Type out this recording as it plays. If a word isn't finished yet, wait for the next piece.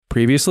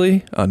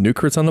Previously on New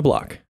Kurtz on the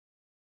Block.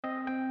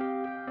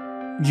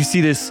 You see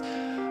this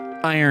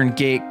iron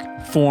gate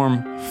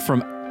form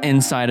from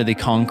inside of the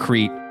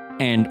concrete,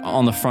 and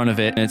on the front of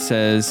it, it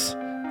says,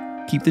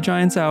 "Keep the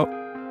giants out."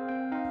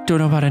 Don't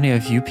know about any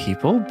of you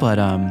people, but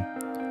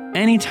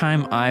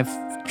anytime I've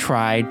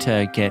tried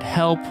to get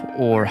help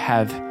or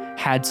have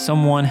had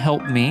someone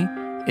help me,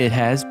 it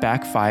has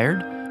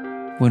backfired.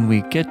 When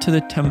we get to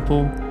the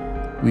temple,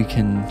 we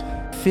can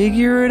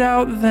figure it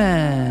out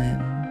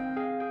then.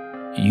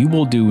 You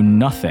will do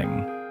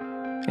nothing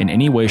in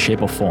any way,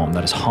 shape, or form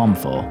that is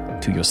harmful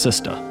to your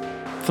sister.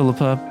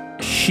 Philippa,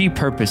 she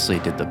purposely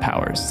did the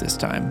powers this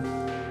time.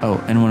 Oh,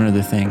 and one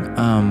other thing.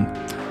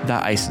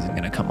 That ice isn't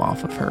going to come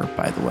off of her,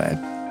 by the way.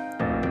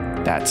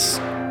 That's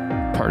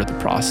part of the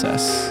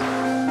process.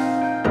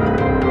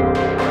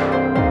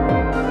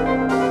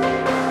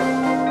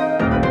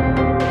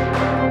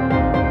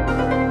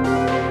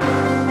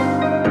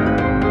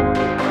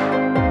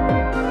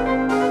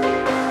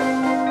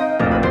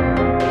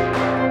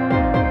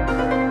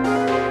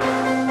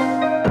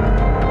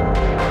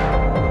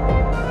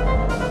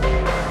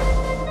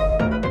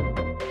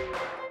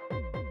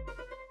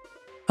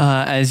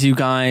 As you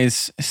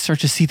guys start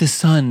to see the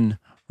sun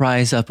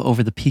rise up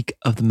over the peak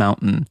of the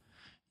mountain,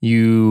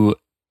 you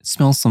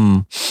smell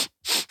some...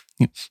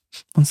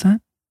 What's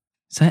that?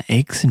 Is that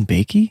eggs and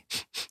bakey?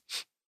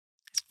 It's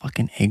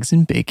fucking eggs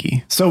and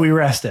bakey. So we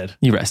rested.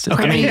 You rested.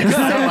 Okay.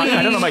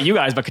 I don't know about you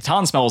guys, but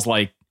Catan smells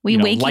like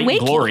wakey light and wakey.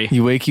 glory.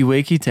 You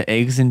wakey to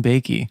eggs and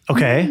bakey.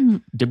 Okay.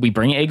 Did we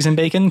bring eggs and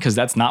bacon? Because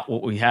that's not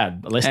what we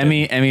had listed.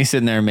 Emmy's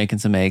sitting there making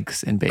some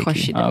eggs and bakey. Of course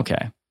she did.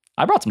 Okay.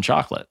 I brought some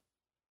chocolate.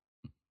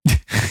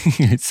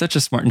 It's such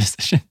a smart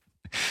decision.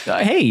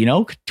 Hey,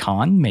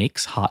 Catan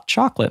makes hot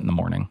chocolate in the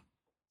morning.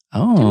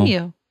 Oh. Do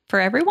you? For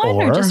everyone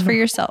or Or- just for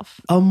yourself?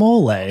 A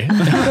mole. Thank you.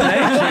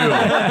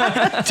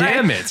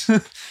 Damn it.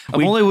 A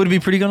mole would be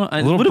pretty good.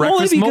 A little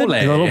breakfast mole.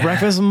 A little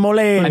breakfast mole.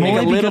 I make Mole a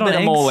be little good bit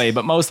on of mole, eggs?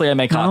 but mostly I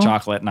make hot No?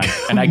 chocolate,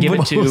 and I give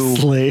it to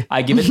Mostly.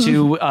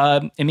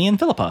 Emmy and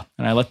Philippa,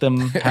 and I let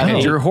them have And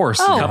it. your horse.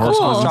 Oh, Your horse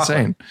cool. was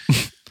insane.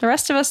 The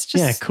rest of us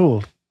just... Yeah,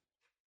 cool.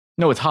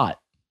 No, it's hot.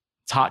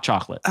 It's hot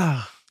chocolate.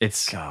 Oh,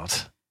 It's God.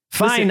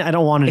 Fine, Listen, I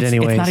don't want it it's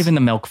anyways. not even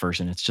the milk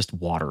version. It's just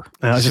water.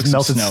 No, it's just some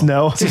melted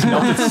snow. It's just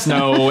melted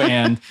snow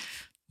and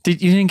You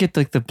didn't get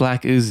like the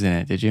black ooze in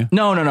it, did you?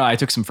 no. I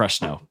took some fresh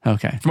snow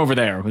Okay. from over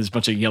there. There's a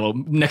bunch of yellow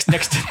next. No.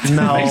 next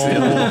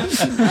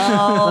to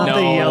Oh. no,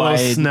 The yellow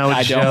snow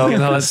I joke. don't get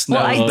No, the that's, snow.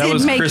 Well, I that did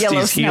was make yellow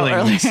Christie's snow healing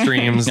earlier.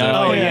 streams. No,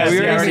 Oh, yeah. we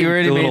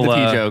already the made the little,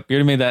 pee joke. You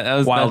already made that. That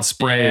was wild that's-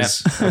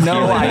 sprays.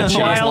 No, I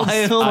Wild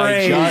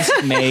sprays.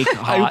 just make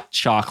hot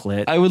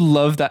chocolate. I would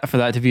love that for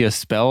that to be a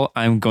spell.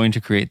 I'm going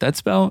to create that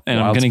spell, and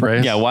Wild I'm going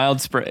sprays? to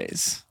wild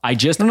sprays. I I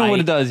don't know what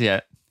it does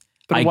yet,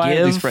 but I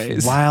wildly give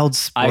sprays. Wild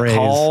I sprays.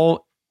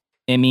 call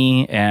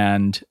Emmy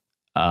and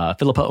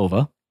Philippa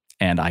over,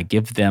 and I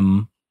give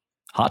them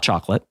hot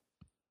chocolate.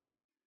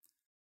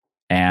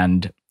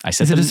 And I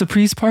said, Is it a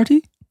surprise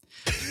party?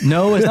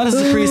 "No, it's not a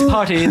surprise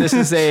party. This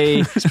is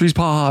a Surprise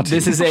party.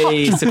 this is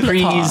a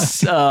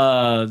surprise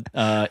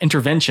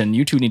intervention.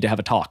 You two need to have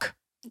a talk."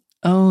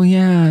 Oh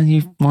yeah,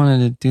 you wanted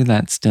to do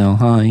that still,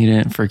 huh? You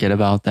didn't forget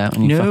about that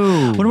when you.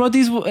 What about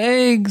these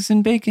eggs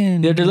and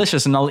bacon? They're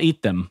delicious, and I'll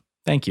eat them.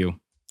 Thank you.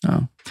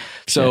 Oh,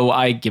 So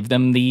I give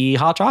them the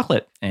hot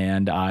chocolate,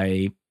 and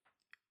I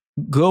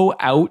go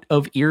out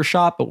of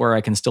earshot, but where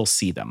I can still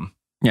see them.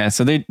 yeah.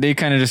 So they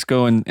kind of just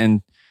go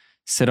and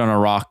sit on a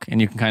rock,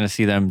 and you can kind of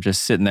see them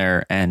just sitting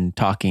there and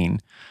talking.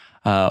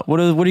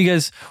 What are you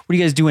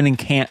guys doing in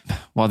camp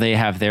while they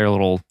have their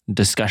little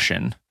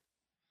discussion?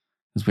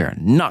 Because we are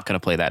not going to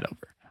play that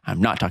over.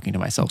 I'm not talking to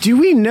myself. Do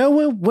we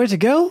know where to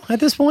go at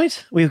this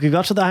point? We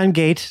got to the Iron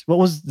Gate. What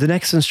was the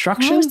next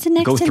instruction? What was the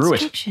next Go through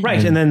it. instruction?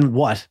 Right, and then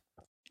what?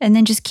 And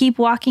then just keep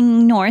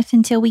walking north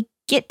until we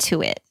get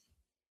to it.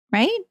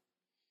 Right?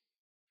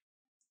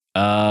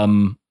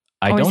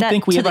 I Or is don't that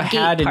think we to ever the gate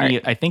had any.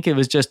 part? I think it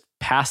was just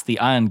past the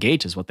Iron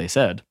Gate, is what they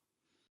said.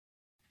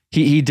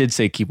 He did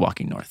say keep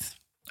walking north.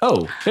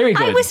 Oh, very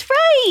good. I was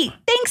right.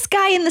 Thanks,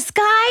 guy in the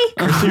sky.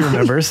 Christy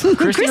remembers.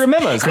 Christy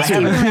remembers. Christy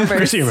remembers.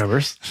 Christy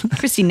remembers.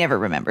 Christy never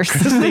remembers.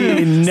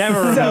 Christy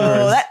never So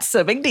remembers. that's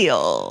a big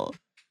deal.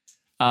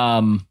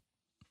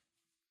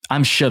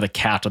 I'm sure the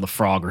cat or the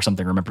frog or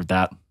something remembered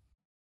that.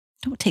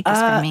 Don't take this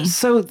from me.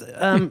 So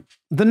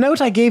the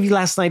note I gave you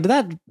last night,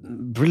 that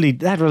really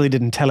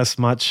didn't tell us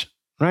much,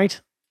 right?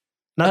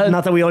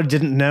 Not that we all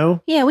didn't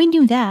know. Yeah, we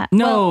knew that.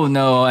 Well,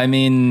 No. I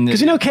mean,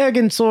 Because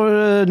Kerrigan sort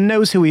of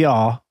knows who we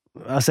are,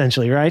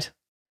 essentially, right?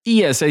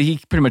 yeah. So he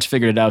pretty much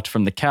figured it out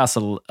from the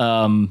castle,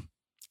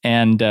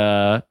 and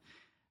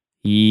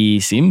he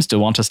seems to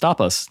want to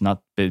stop us.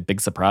 Not big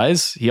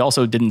surprise. He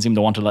also didn't seem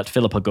to want to let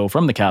Philippa go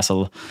from the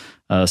castle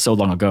so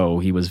long ago.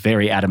 He was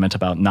very adamant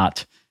about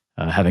not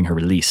having her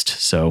released.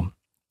 So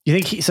You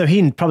think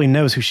he probably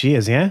knows who she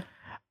is, yeah?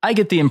 I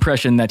get the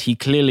impression that he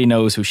clearly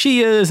knows who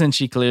she is, and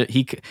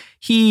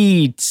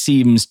he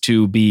seems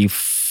to be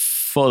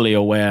fully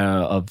aware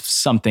of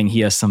something.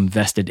 He has some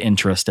vested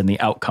interest in the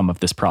outcome of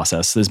this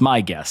process, is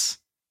my guess.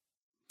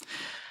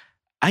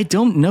 I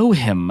don't know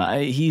him.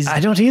 I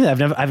don't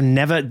either. I've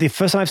never. The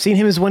first time I've seen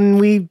him is when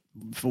we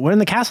were in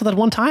the castle that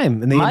one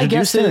time, and they My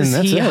introduced guess him. is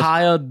And that's he it.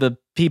 hired the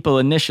people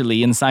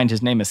initially and signed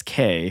his name as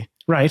K.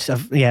 Right.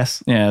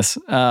 Yes. Yes.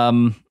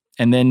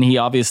 And then he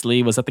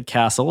obviously was at the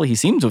castle. He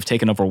seems to have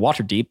taken over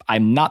Waterdeep.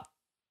 I'm not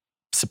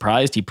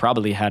surprised. He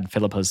probably had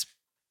Philippa's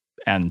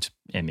and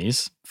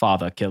Emmy's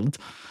father killed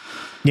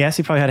Yes,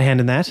 he probably had a hand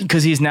in that.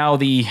 because he's now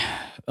the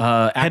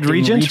acting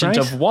regent, right?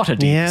 of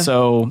Waterdeep. Yeah.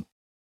 So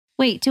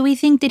Wait, do we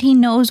think that he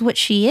knows what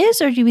she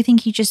is, or do we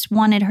think he just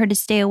wanted her to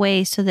stay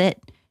away so that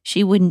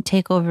she wouldn't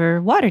take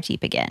over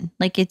Waterdeep again?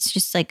 Like it's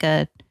just like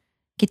a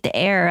get the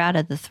heir out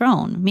of the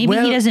throne. Maybe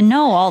Well, he doesn't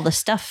know all the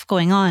stuff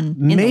going on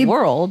in the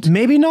world.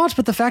 Maybe not,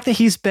 but the fact that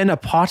he's been a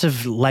part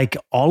of like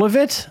all of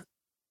it,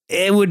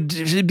 it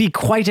would be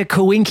quite a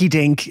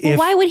coinky-dink. Well, If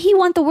why would he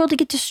want the world to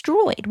get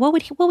destroyed? What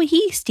would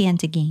he stand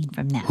to gain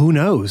from that? who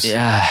knows?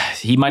 yeah,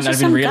 he might He's not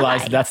just even some realize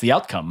guy. that that's the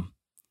outcome.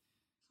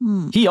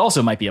 Hmm. He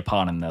also might be a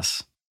pawn in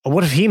this.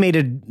 What if he made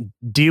a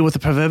deal with the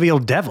proverbial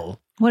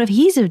devil? What if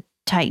he's a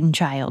Titan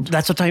child?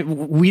 That's what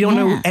we don't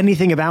know Yeah.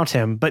 anything about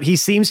him, but he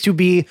seems to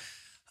be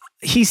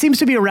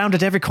around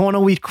at every corner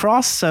we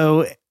cross.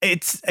 So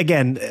it's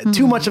again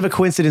too much of a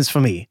coincidence for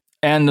me.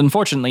 And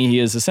unfortunately, he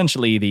is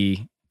essentially the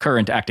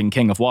current acting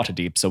king of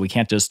Waterdeep, so we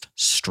can't just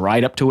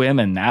stride up to him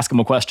and ask him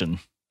a question.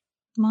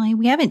 Well,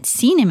 we haven't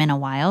seen him in a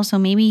while, so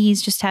maybe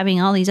he's just having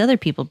all these other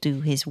people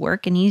do his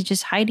work, and he's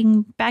just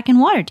hiding back in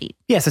Waterdeep.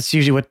 Yes, that's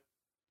usually what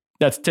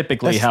That's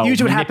typically That's how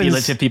usually what happens-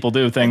 manipulative people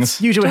do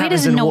things. usually So what he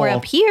happens doesn't in know war. we're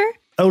up here.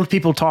 Old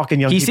people talk and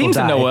young He people seems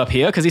die. to know up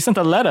here because he sent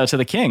a letter to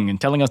the king and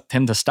telling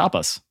him to stop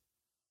us.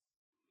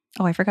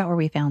 Oh, I forgot where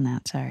we found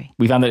that. Sorry.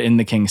 We found it in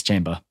the king's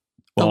chamber.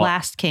 The Well,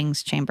 last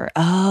king's chamber.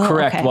 Oh,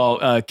 correct. okay.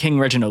 While King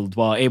Reginald,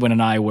 while Awen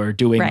and I were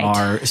doing Right.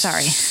 our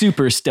Sorry.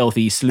 super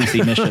stealthy,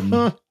 sleuthy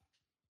mission.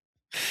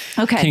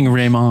 Okay. King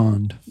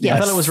Raymond. I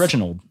thought it was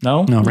Reginald.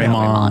 No? No, No,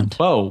 Raymond.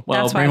 Whoa.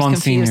 Well, That's why I was Raymond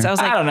confused. Sr. I was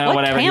like, I don't know. what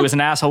Whatever. He camp? was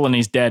an asshole and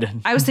he's dead.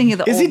 I was thinking of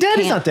the Is he old dead?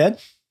 He's camp. not dead.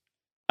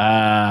 No,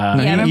 Yeah,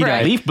 he remember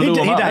died. Leaf blew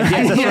him he up. died.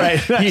 Yes, that's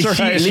right. That's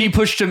right. He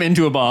pushed him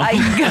into a bomb. I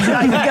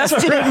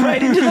gusted him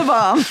right into the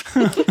bomb.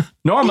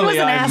 Normally, He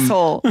was an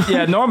asshole.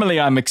 Yeah, normally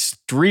I'm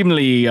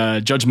extremely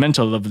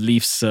judgmental of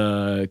Leaf's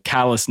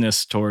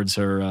callousness towards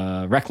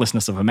her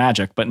recklessness of her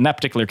magic, but in that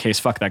particular case,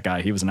 fuck that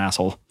guy. He was an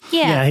asshole.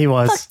 Yeah, he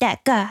was. Fuck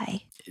that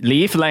guy.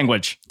 Leaf,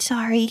 language.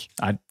 Sorry.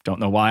 I don't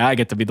know why I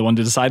get to be the one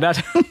to decide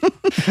that.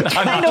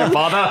 I'm not your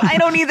father. I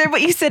don't either,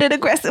 but you said it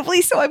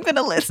aggressively, so I'm going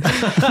to listen.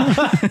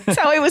 That's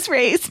how I was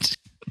raised.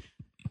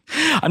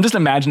 I'm just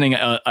imagining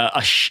a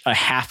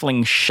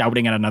halfling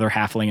shouting at another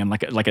halfling and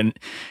like a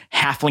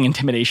halfling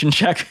intimidation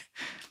check.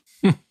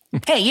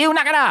 Hey, you,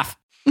 knock it off.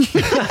 We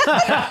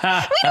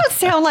don't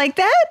sound like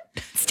that.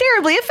 It's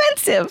terribly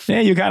offensive.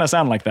 Yeah, you kind of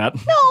sound like that.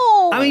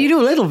 No. I mean, you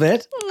do a little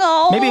bit.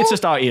 no. Maybe it's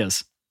just our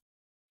ears.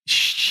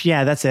 Shh,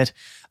 yeah, that's it.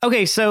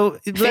 Okay, so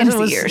Fancy Lennon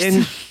was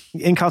ears.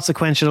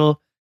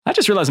 inconsequential. I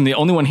just realized I'm the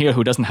only one here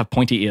who doesn't have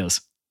pointy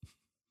ears.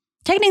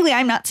 Technically,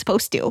 I'm not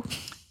supposed to,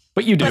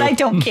 But you do. but I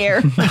don't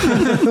care.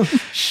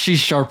 She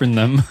sharpened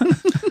them.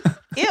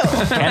 Ew.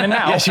 Canon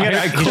now. Yeah, she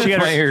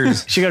got her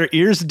ears. She got her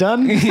ears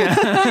done.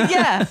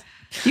 Yeah.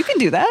 You can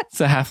do that. It's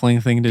a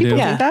halfling thing to do.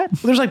 Yeah. that. Well,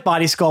 there's like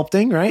body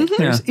sculpting, right?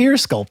 There's ear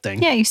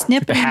sculpting. Yeah, you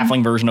snip The and-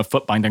 halfling version of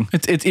foot binding.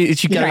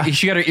 She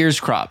got her ears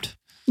cropped.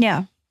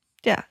 Yeah.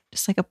 Yeah.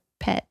 Just like a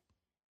pet.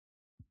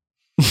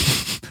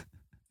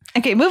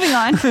 Okay, moving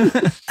on.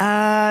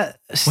 What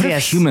if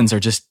yes. humans are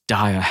just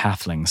dire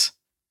halflings?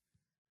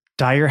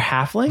 dire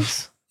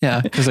halflings?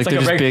 Yeah, because like It's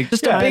they're like a just big.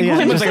 Just Yeah, a big yeah,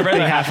 one. Looks just like a a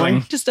regular big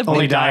halfling. Just a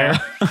Only big dire.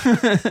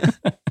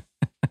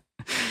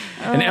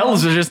 And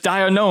elves are just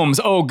dire gnomes.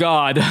 Oh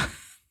God.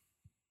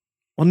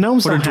 Well,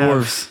 gnomes What are don't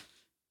have dwarves?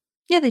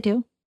 Yeah, they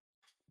do.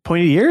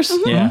 pointy ears.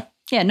 Yeah.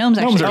 Yeah, gnomes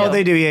actually. Gnomes are- do. Oh,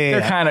 they do. Yeah,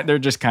 yeah. They're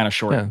just kind of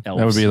short Yeah, elves.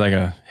 that would be like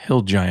a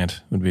hill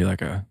giant. Would be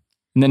like a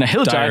And then a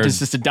hill giant dire- is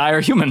just a dire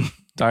human.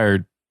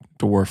 dire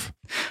dwarf.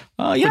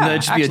 Oh Wouldn't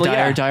that just be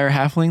a dire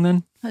halfling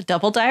then? A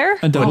double dire?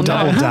 A double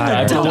Double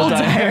dire. Double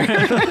dire.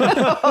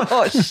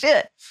 Oh,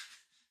 shit.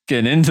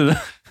 Getting into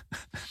the.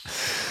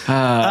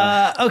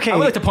 Okay. I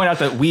would like to point out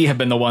that we have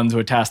been the ones who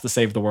are tasked to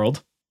save the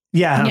world.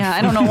 yeah. Yeah,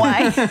 I don't know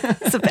why.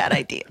 It's a bad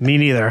idea. Me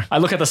neither. I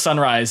look at the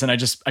sunrise and I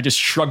just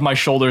shrug my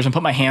shoulders and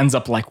put my hands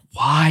up like,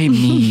 why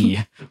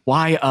me?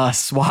 Why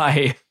us?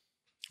 Why?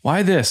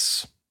 Why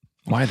this?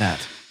 Why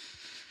that?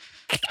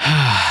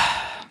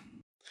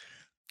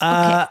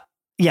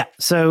 Yeah.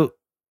 So,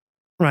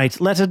 right.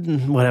 Let it.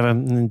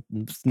 Whatever.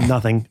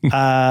 Nothing.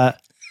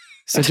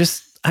 So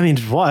just. I mean,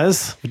 it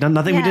was. We've done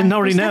nothing we Yeah, didn't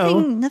already there's know.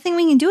 Nothing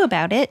we can do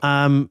about it.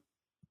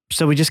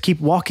 So we just keep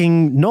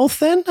walking north.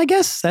 Then I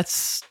guess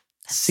that's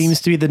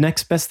seems to be the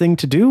next best thing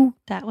to do.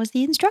 That was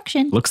the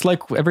instruction. Looks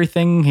like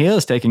everything here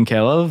is taken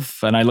care of.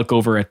 And I look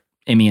over at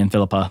Amy and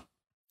Philippa.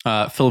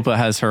 Philippa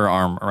has her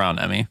arm around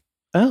Emmy.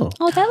 Oh.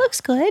 Oh, that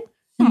looks good.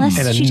 Unless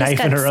And a she just knife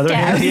got in her other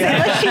stabbed. hand. Yeah.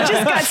 Unless she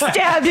just got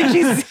stabbed and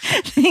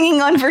she's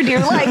hanging on for dear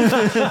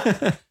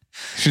life.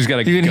 She's got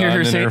a You can hear gun her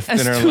in say, her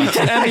left,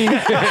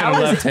 How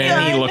does left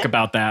hand. Amy look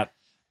about that?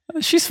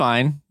 She's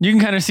fine. You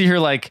can kind of see her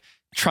like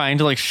trying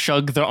to like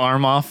shug the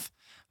arm off,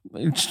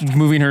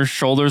 moving her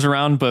shoulders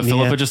around, but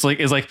Philippa just like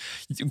is like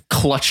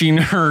clutching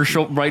her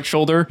right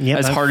shoulder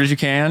as hard as you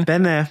can.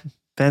 Been there.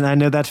 I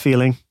know that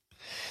feeling.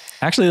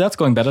 Actually, that's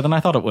going better than I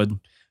thought it would.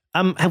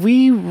 Have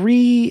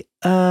we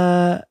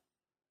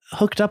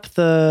hooked up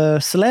the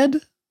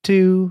sled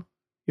to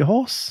your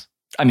horse?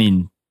 I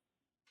mean,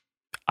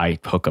 I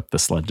hook up the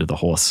sled to the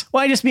horse.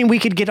 Well, I just mean we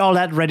could get all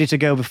that ready to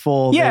go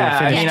before. Yeah,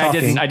 they I finish mean,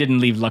 talking. I didn't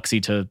leave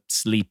Luxie to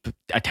sleep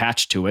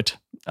attached to it.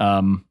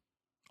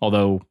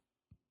 Although,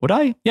 would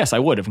I? Yes, I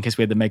would. If in case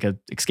we had to make an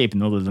escape in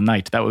the middle of the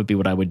night, that would be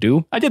what I would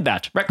do. I did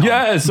that. Retcon.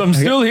 Yes, I'm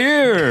still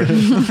here.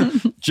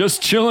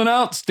 Just chilling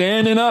out,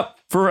 standing up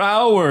for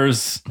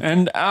hours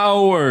and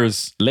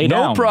hours. Lay no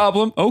down.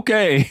 problem.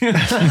 Okay.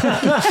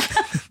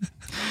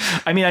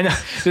 I mean, I know.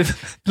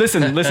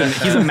 Listen.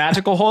 He's a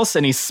magical horse,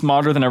 and he's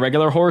smarter than a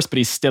regular horse, but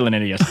he's still an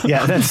idiot.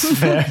 Yeah, that's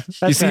fair.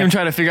 You see him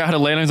trying to figure out how to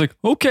land. He's like,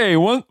 okay,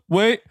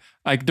 wait,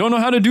 I don't know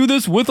how to do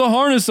this with a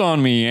harness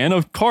on me and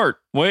a cart.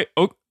 Wait,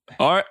 all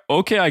right,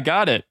 okay, I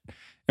got it.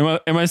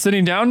 Am I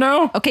sitting down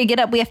now? Okay, get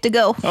up. We have to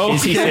go. Oh,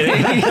 Is he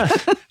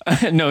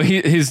sitting? No,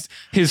 his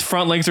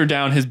front legs are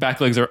down, his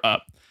back legs are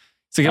up.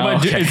 So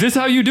Okay. is this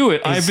how you do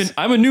it?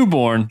 I'm a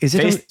newborn. Is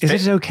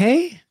it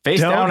okay? Face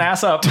Don't- down,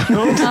 ass up.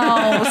 Oh,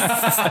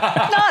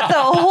 not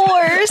the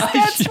horse.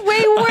 That's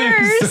way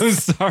worse. I'm so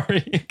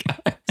sorry,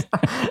 guys.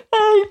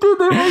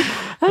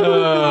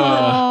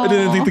 Oh. I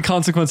didn't think the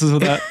consequences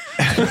of that.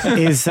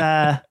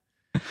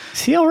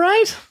 Is he all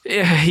right?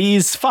 Yeah,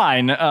 he's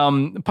fine.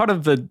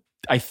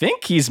 I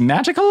think he's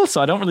magical,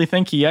 so I don't really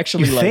think he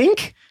actually You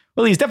think?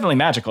 Well, he's definitely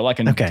magical. I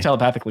can Okay.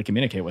 telepathically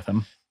communicate with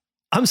him.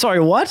 I'm sorry.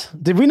 What?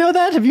 Did we know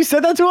that? Have you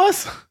said that to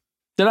us?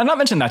 Did I not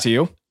mention that to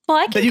you? Well,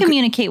 I But can you could-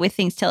 communicate with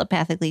things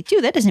telepathically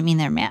too. That doesn't mean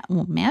they're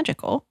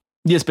magical.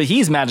 Yes, but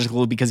he's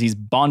magical because he's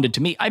bonded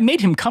to me. I made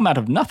him come out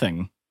of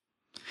nothing.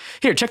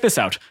 Here, check this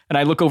out. And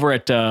I look over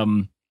at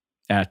Luxie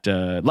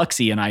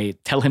and I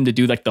tell him to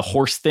do like the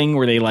horse thing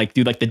where they like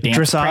do like the dance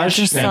Dressage?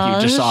 press.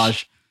 Thank you,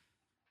 Dressage.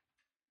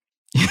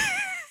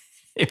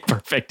 dressage.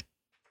 Perfect.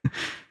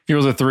 He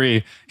rolls a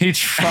 3. He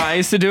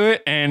tries to do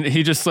it and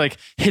he just like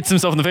hits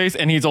himself in the face,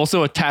 and he's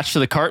also attached to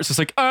the cart. So it's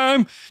like,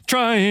 I'm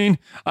trying.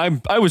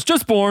 I was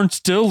just born,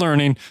 still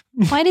learning.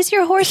 Why does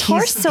your horse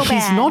so bad?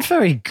 He's not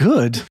very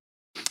good.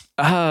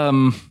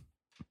 No,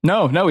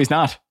 he's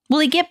not. Will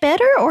he get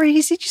better, or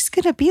is he just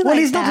gonna be Well, like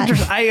he's that?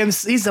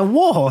 not. He's a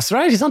war horse,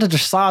 right? He's not a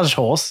dressage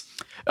horse.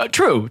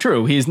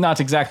 True. He's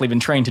not exactly been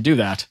trained to do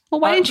that. Well,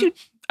 why didn't you?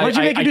 Why'd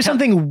you make him do tell-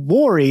 something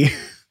war-y?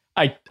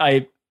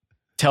 I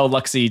tell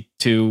Luxie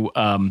to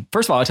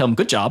first of all, I tell him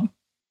good job.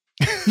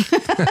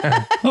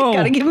 Oh,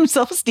 Gotta give him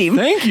self-esteem.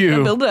 thank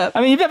you. Build up.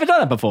 I mean, you've never done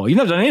that before. You've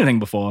never done anything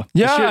before.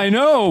 Yeah, I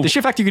know. The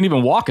sheer fact you can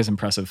even walk is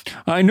impressive.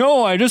 I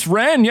know. I just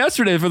ran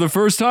yesterday for the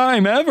first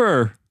time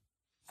ever.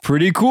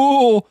 Pretty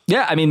cool.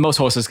 Yeah, I mean, most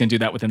horses can do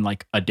that within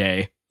like a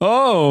day.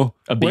 Oh,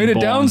 Of being way to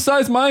born.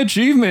 downsize my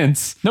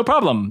achievements. No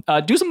problem.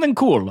 Do something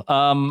cool.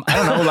 I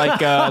don't know, like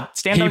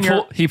stand on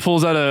your... He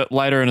pulls out a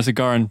lighter and a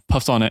cigar and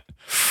puffs on it.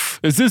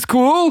 Is this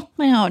cool?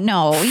 No,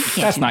 you can't.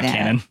 That's do not that.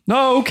 canon.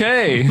 No,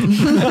 okay.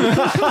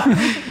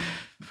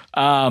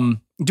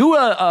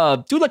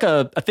 Do like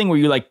a thing where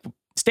you like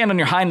stand on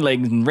your hind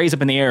legs and raise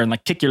up in the air and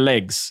like kick your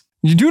legs.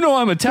 You do know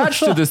I'm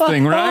attached to this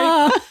thing,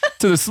 right?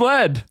 To the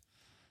sled.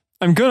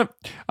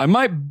 I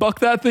might buck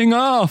that thing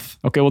off.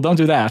 Okay, well, don't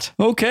do that.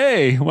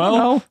 Okay, well,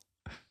 No.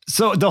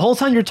 So the whole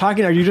time you're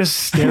talking, are you just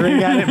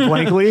staring at it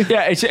blankly?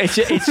 Yeah, it's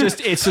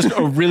just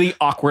a really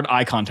awkward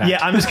eye contact.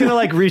 Yeah, I'm just gonna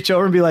like reach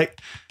over and be like,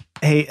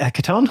 "Hey,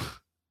 Katon?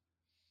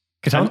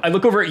 Katon? I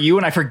look over at you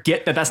and I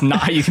forget that that's not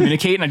how you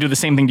communicate, and I do the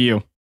same thing to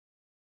you.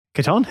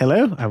 Katon,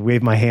 hello?" I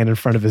wave my hand in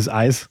front of his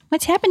eyes.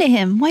 What's happened to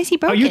him? Why is he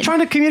broken? Are you trying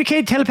to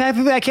communicate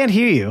telepathically? I can't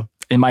hear you.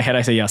 In my head,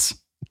 I say yes.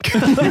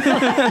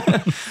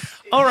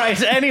 All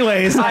right.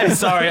 Anyways, I'm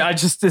sorry.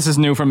 This is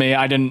new for me.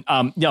 I didn't.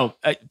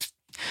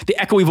 The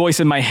echoey voice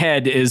in my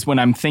head is when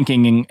I'm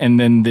thinking, and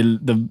then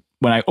the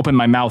when I open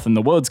my mouth and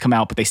the words come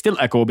out, but they still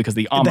echo because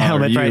the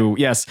helmet, you. right.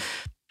 Yes.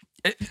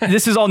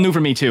 This is all new for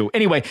me too.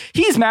 Anyway,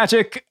 he's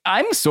magic.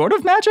 I'm sort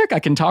of magic. I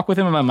can talk with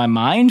him in my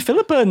mind.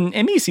 Philippa and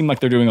Emmy seem like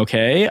they're doing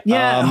okay.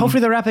 yeah.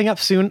 Hopefully they're wrapping up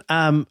soon.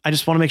 I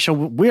just want to make sure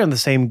we're on the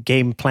same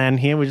game plan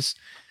here. We're just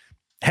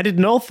headed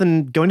north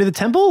and going to the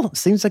temple.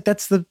 Seems like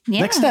that's the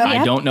Yeah, next step.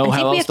 yeah. I don't know I think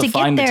how we else have to to get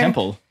find the there.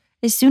 temple.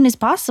 as soon as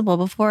possible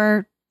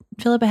before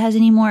Philippa has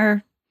any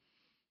more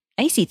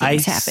icy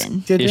things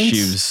happen?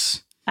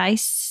 Issues.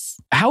 Ice,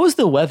 How is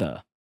the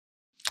weather?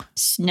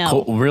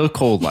 snow. real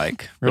cold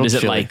like. But is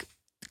it like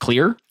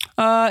clear?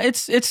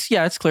 It's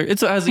clear.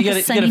 It's Like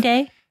a sunny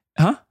day?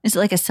 Huh? Is it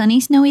like a sunny,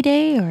 snowy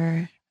day,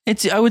 or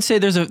It's. I would say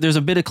there's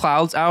a bit of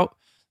clouds out.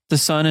 The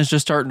sun is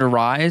just starting to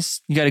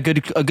rise. You got a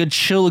good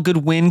chill, a good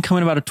wind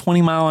coming about a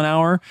 20 mile an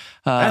hour.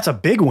 That's a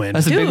big win.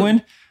 That's a big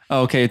wind.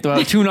 Oh, okay,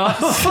 about 2 knots.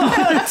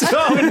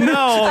 Oh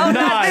no,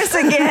 not this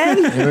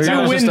again?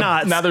 Now wind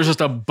knots. Now there's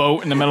just a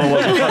boat in the middle of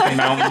a fucking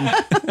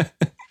mountain.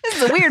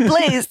 This is a weird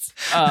place.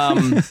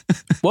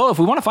 Well, if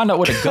we want to find out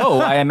where to go,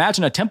 I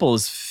imagine a temple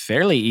is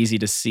fairly easy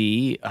to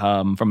see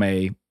from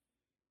a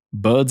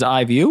bird's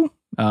eye view.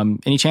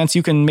 Any chance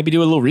you can maybe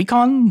do a little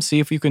recon, see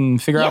if you can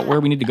figure out where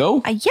we need to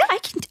go? Yeah,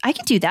 I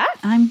can do that.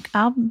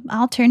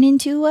 I'll turn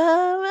into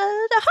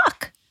a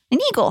hawk, an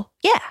eagle.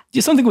 Yeah.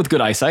 Just something with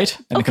good eyesight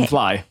and it can Okay.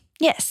 fly.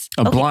 Yes.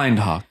 A blind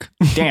hawk.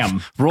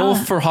 Damn. Roll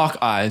for hawk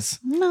eyes.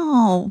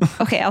 No.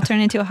 Okay, I'll turn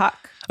into a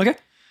hawk. Okay.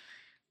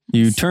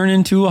 You turn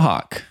into a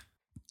hawk.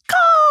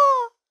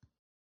 Caw!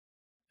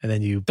 And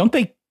then you.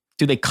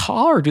 Do they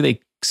caw or do they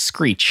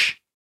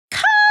screech?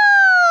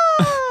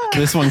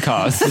 This one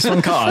caws. This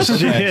one caws.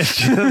 Okay.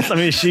 I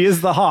mean, she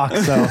is the hawk,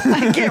 so.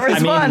 I can't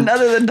respond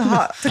other than to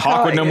hawk.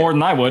 Hawk would know more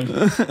than I would.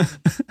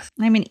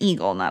 I'm an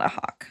eagle, not a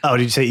hawk. Oh,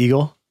 did you say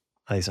eagle?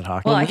 I said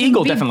hawk. Well, I An can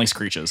eagle be- definitely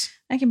screeches.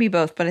 I can be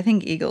both, but I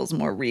think eagle's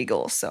more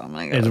regal, so I'm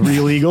gonna go. It's with-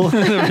 real eagle.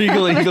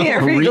 Regal eagle.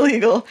 Yeah, regal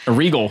eagle. A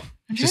regal.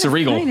 Just a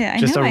regal.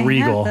 Just a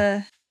regal.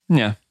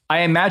 Yeah. I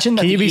imagine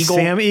that Can you the be eagle.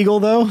 Sam Eagle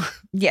though?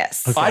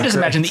 Yes. Okay. I just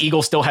Correct. imagine the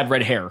eagle still had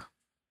red hair,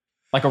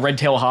 like a red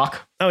tail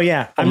hawk. Oh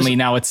yeah. Only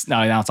now it's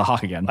a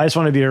hawk again. I just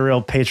want to be a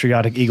real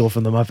patriotic eagle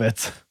from the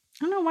Muppets.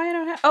 I don't know why I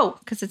don't have. Oh,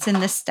 because it's in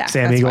this stack.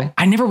 Sam That's Eagle. why.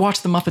 I never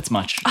watched the Muppets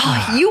much.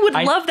 Oh, you would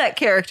I- love that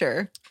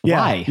character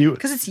Why? You.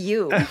 because it's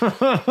you.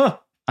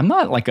 I'm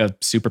not like a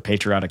super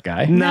patriotic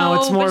guy. No,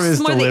 it's more but of his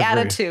more delivery. the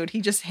attitude.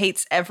 He just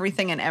hates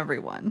everything and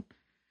everyone.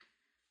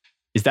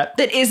 Is that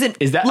That isn't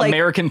like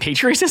American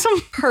patriotism?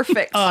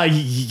 perfect. Yeah. I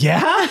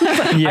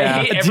hate Do you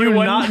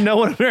everyone. not know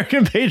what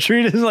American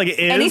patriotism like is?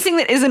 Anything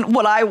that isn't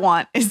what I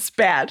want is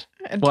bad.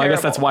 And Well, I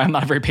guess that's terrible. why I'm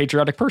not a very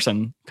patriotic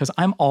person, because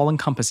I'm all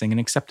encompassing and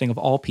accepting of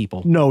all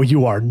people. No,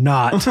 you are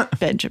not.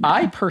 Benjamin.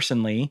 I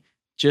personally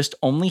just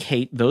only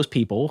hate those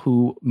people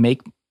who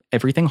make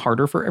everything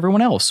harder for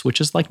everyone else,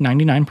 which is like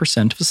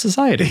 99% of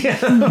society.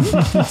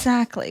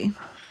 Exactly.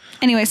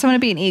 Anyway, so I'm gonna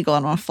be an eagle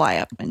and I'm gonna fly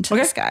up into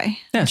the sky.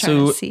 Yeah, and try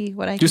so to see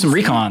what I Do can some see.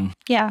 recon.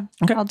 Yeah.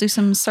 Okay. I'll do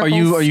some Are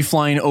circles. you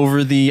flying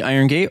over the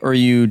Iron Gate, or are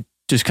you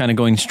just kind of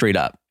going straight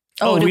up?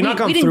 Oh, did we not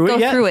gone we didn't through go it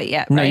yet? through it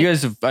yet. No, right? you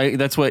guys have.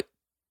 that's what.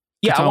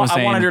 Yeah, Tom was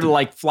I wanted saying- her to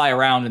like fly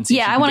around and see.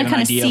 Yeah, I want to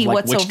kind of see like,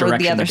 what's which over the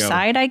direction other to go.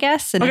 side, I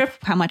guess, and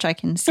how much I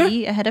can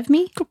see ahead of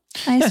me.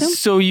 I Yes, assume.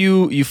 so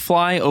you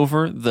fly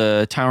over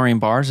the towering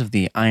bars of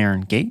the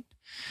Iron Gate,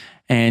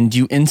 and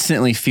you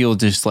instantly feel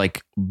just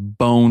like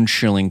bone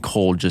chilling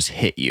cold just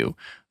hit you.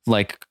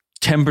 Like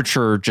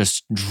temperature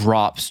just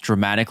drops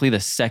dramatically the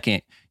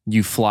second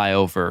you fly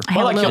over I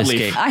have, like a your little, leaf.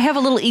 gate. I have a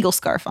little eagle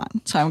scarf on,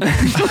 so I'm good.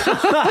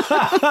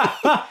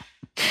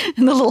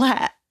 And the little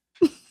hat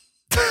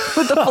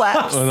with the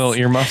flaps little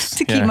earmuffs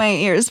to keep my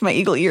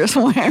eagle ears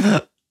warm.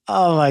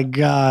 Oh my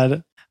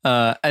god.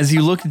 As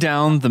you look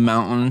down the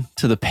mountain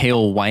to the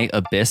pale white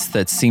abyss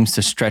that seems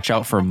to stretch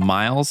out for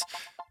miles,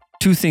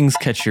 two things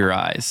catch your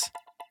eyes.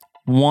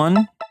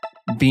 One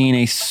being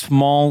a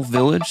small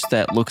village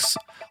that looks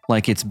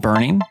like it's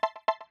burning.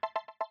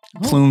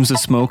 Plumes of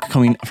smoke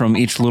coming from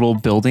each little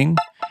building.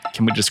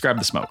 Can we describe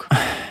the smoke?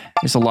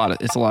 It's a lot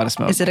of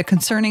smoke. Is it a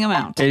concerning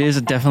amount? It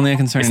is definitely a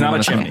concerning. It's not a amount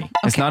of smoke. chimney.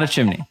 It's Okay. not a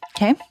chimney.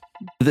 Okay.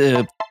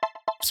 The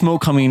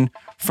smoke coming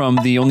from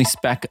the only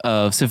speck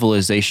of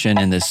civilization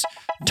in this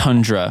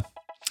tundra.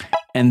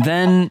 And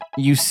then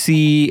you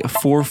see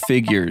four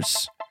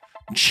figures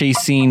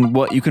chasing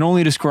what you can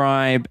only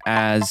describe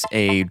as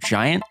a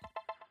giant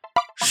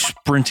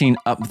sprinting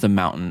up the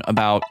mountain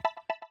about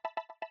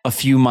a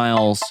few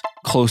miles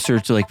closer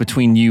to like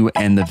between you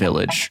and the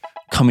village,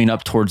 coming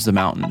up towards the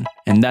mountain.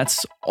 And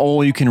that's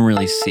all you can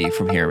really see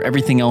from here.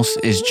 Everything else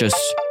is just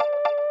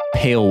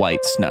pale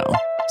white snow.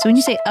 So when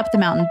you say up the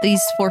mountain,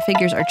 these four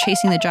figures are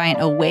chasing the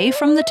giant away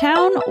from the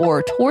town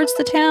or towards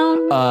the town?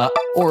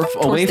 Or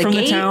towards away the from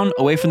the gate? town,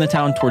 away from the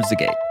town towards the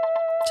gate.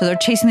 So they're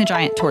chasing the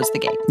giant towards the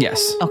gate.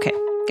 Yes. Okay,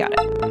 got it.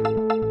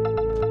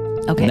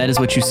 Okay. And that is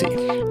what you see.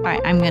 All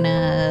right, I'm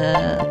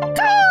gonna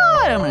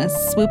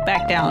swoop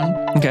back down,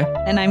 Okay.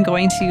 and I'm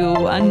going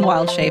to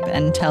unwild shape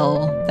and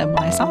tell them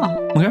what I saw.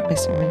 Okay.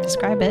 Basically, I'm gonna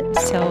describe it.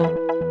 So,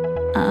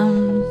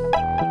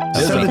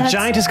 So the that's-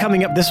 giant is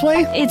coming up this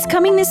way? it's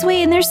coming this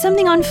way, and there's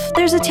something on.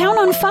 There's a town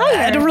on fire.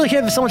 I don't really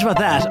care so much about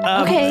that.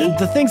 Okay.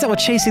 The things that were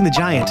chasing the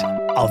giant,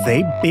 are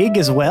they big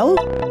as well?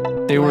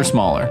 They were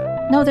smaller.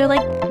 No, they're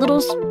like little.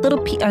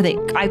 Are they?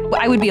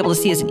 I would be able to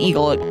see as an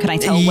eagle. Can I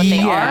tell what they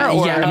are?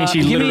 Or I mean,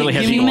 she literally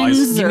has give eagle eyes.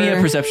 humans Give me a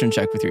or- perception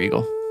check with your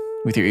eagle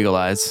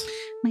eyes.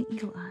 my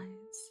eagle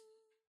eyes.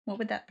 What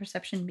would that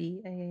perception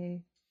be?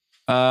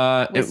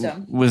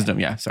 Wisdom. Wisdom.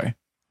 Yeah. Sorry,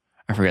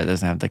 I forgot. It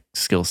doesn't have like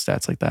skill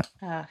stats like that.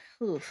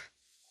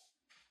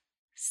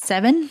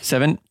 7.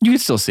 7. You can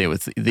still see it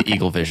with the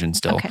eagle vision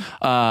still.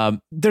 Okay.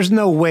 There's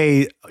no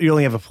way you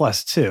only have a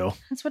 +2.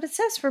 That's what it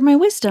says for my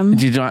wisdom.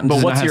 Do you not, But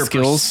does it what's not have your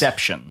skills?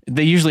 perception?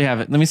 They usually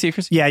have it. Let me see,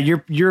 Chris. Yeah,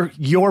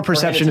 your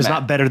perception is Matt.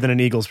 not better than an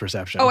eagle's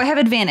perception. Oh, I have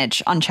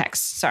advantage on checks.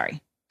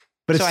 Sorry.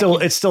 but so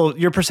it's still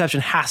your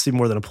perception has to be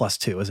more than a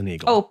 +2 as an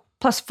eagle. Oh,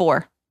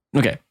 +4.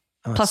 Okay.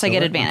 Oh, Plus I still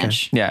get it?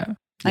 advantage. Yeah.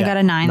 I Yeah. got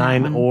a 9. Okay. that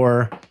 9 one.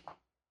 or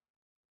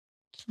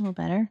It's a little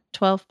better.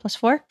 12 +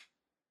 4.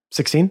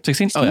 16.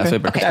 16. Oh, yeah. So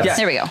Okay, yeah.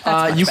 there we go.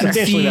 That's You much can better.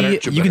 Substantially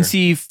better. see. You can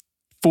see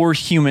 4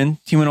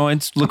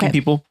 humanoids looking Okay.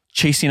 people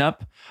chasing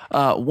up.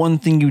 One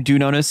thing you do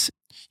notice,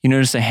 you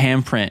notice a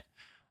handprint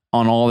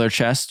on all their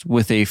chests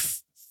with a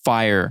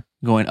fire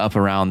going up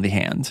around the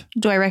hand.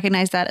 Do I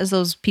recognize that as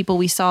those people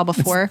we saw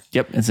before?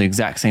 Yep, it's the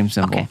exact same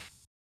symbol. Okay.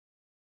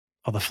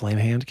 Oh, the flame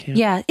hand camp?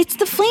 Yeah, it's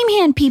the flame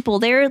hand people.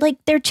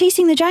 They're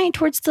chasing the giant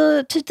towards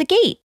to the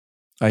gate.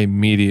 I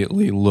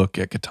immediately look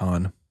at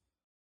Catan.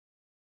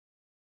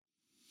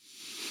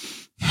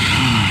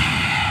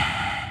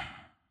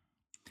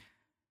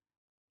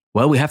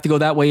 Well, we have to go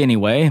that way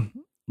anyway.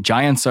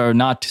 Giants are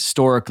not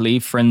historically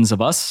friends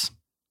of us.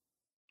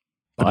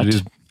 But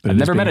I've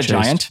never met a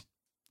giant.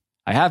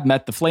 I have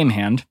met the flame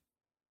hand.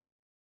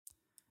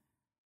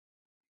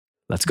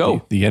 Let's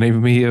go. The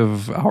enemy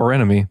of our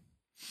enemy.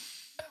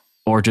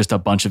 Or just a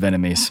bunch of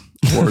enemies.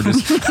 Or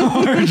just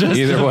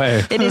either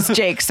way. It is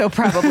Jake, so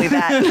probably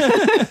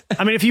that.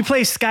 I mean, if you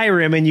play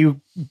Skyrim and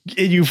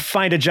you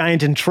find a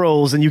giant and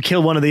trolls and you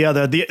kill one or the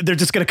other, they're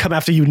just going to come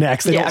after you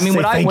next. They Yeah, don't I mean, say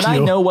would thank I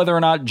you. know whether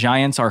or not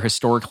giants are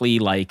historically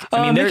like?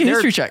 I mean, Make a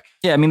history check.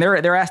 Yeah, I mean,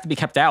 they're asked to be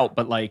kept out,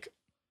 but like,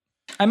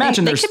 I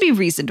imagine they there's. could be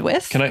reasoned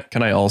with.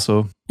 Can I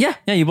also? Yeah,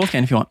 you both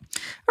can if you want.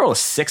 I roll a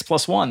 6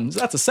 + 1. So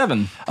that's a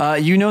 7.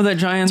 You know that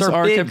giants Are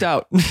are big. kept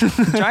out.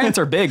 Giants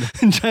are big.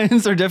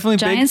 Giants are definitely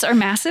Giants are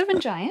massive and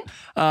giant.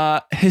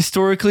 big.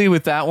 Historically,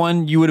 with that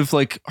one, you would have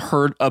like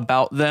heard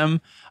about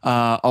them.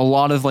 A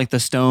lot of like the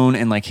stone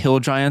and like hill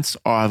giants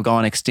have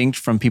gone extinct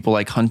from people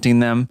like hunting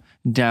them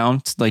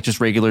down, like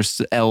just regular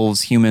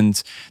elves,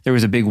 humans. There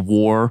was a big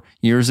war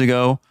years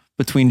ago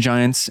between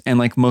giants and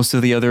like most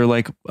of the other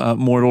like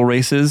mortal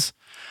races.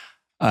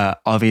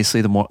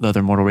 Obviously, the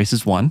other mortal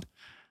races won.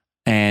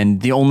 And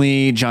the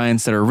only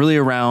giants that are really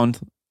around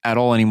at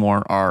all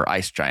anymore are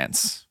ice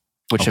giants,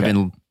 which have Okay.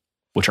 been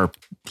Which are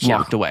here.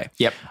 locked away.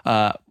 Yep.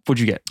 What'd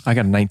you get? I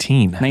got a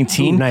 19.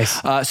 19. Ooh,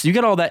 nice. So you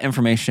get all that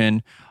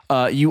information.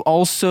 You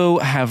also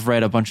have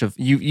read a bunch of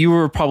you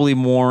were probably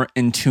more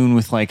in tune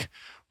with like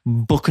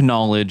book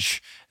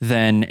knowledge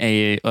than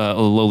a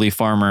lowly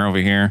farmer over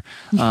here.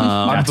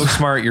 I'm book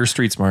smart. You're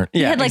street smart.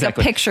 You Yeah, had like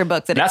exactly. a picture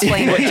book that That's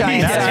explained what what-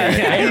 giants that's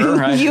are. fair,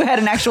 right? You had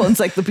an actual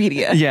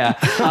encyclopedia.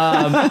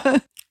 Yeah.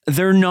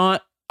 They're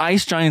not,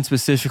 ice giants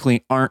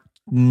specifically aren't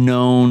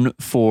known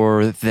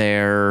for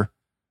their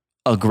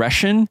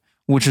aggression,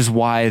 which is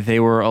why they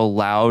were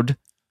allowed,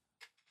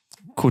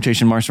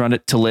 quotation marks around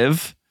it, to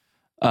live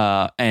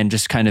and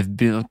just kind of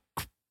be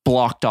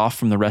blocked off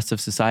from the rest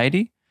of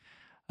society.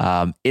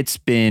 It's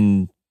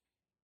been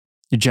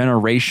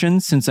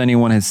generations since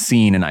anyone has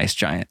seen an ice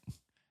giant.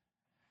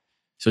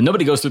 So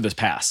nobody goes through this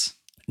pass.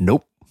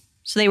 Nope.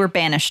 So they were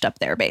banished up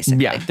there,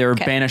 basically. Yeah, they were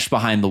Okay. banished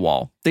behind the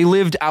wall. They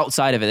lived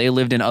outside of it. They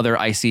lived in other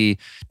icy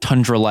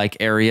tundra-like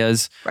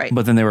areas, Right.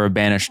 but then they were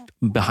banished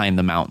behind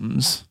the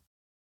mountains.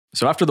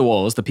 So after the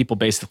walls, the people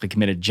basically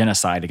committed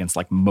genocide against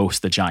like most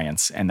of the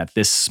giants, and that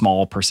this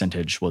small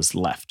percentage was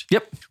left.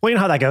 Yep. Well, you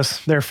know how that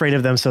goes. They're afraid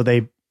of them, so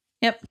they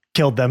Yep.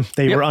 killed them.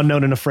 They Yep. were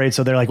unknown and afraid,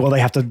 so they're like, well,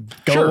 they have to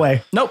go Sure.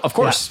 away. No, of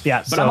course. Yeah,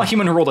 But so- I'm a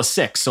human who rolled a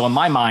 6, so in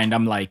my mind,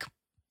 I'm like,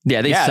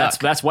 Yeah, they yeah, suck.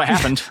 that's what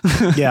happened.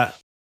 Yeah.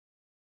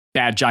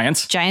 Bad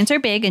giants, Giants are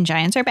big and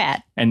giants are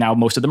bad. and now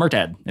most of them are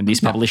dead, and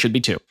these probably should be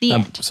too. The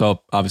end.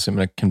 So obviously I'm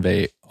going to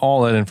convey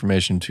all that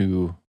information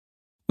to.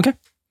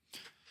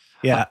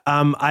 Yeah.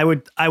 I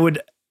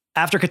would,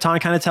 after Catan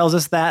kind of tells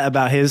us that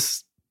about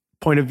his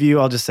point of view,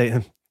 I'll just say,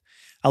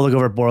 I'll look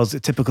over at Boral's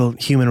typical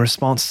human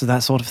response to that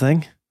sort of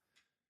thing.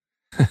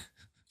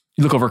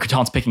 You look over,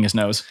 Catan's picking his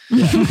nose.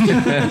 He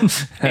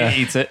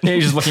eats it.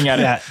 He's just looking at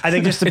it. Yeah. I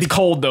think just to It's be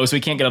cold though, so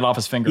he can't get it off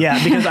his finger.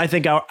 Yeah, because I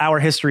think our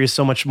history is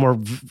so much more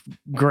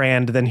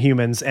grand than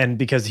humans, and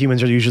because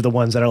humans are usually the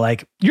ones that are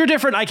like, "You're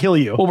different, I kill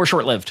you." Well, we're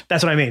short-lived.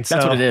 That's what I mean. That's So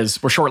what it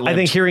is. We're short-lived. I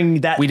think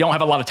hearing that, we don't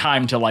have a lot of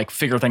time to like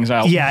figure things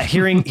out. yeah,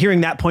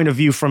 hearing that point of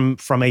view from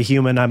a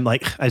human, I'm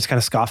like, I just kind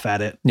of scoff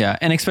at it. Yeah,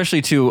 and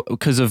especially too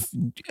because of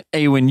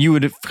Awen, you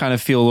would kind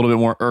of feel a little bit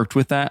more irked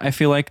with that. I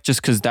feel like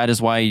just because that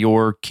is why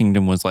your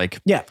kingdom was like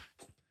Yeah.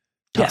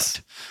 tucked.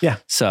 Yes. Yeah.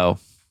 So,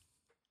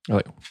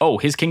 Like, Oh,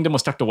 his kingdom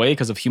was tucked away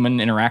because of human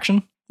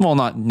interaction? well,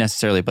 not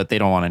necessarily, but they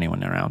don't want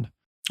anyone around.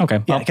 Okay.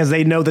 Yeah, Well, because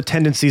they know the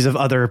tendencies of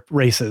other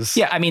races.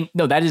 yeah, I mean,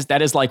 no, that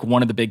is like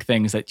one of the big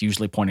things that's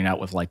usually pointed out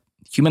with like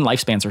human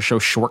lifespans are so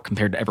short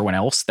compared to everyone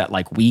else that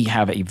like we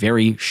have a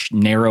very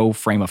narrow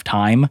frame of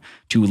time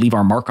to leave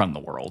our mark on the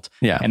world.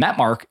 Yeah. And that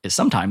mark is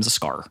sometimes a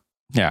scar.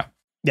 Yeah.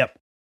 Yep.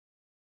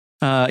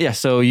 Yeah.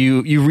 So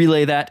you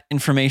relay that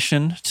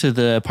information to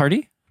the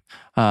party.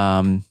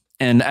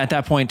 And at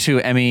that point too,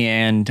 Emmy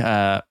and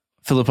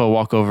Filippo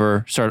walk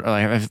over, start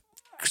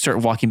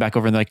walking back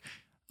over and they're like,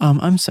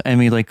 I'm so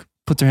Emmy like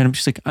puts her hand up.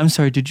 She's like, I'm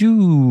sorry, did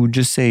you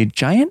just say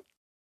giant?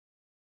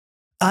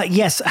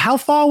 Yes. How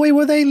far away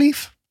were they,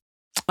 Leaf?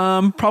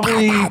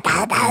 Probably. He's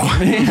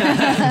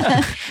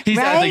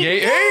at the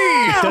gate.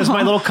 Hey! Does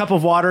my little cup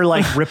of water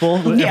like ripple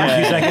every few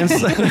seconds?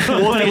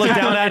 when I look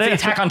down at It's the it.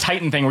 Attack on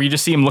Titan thing where you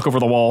just see him look over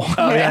the wall.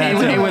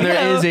 When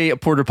there is a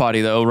porta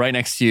potty though, right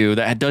next to you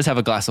that does have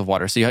a glass of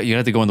water, so you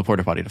have to go in the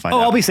porta potty to find Oh,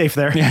 out. I'll be safe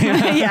there.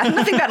 Yeah,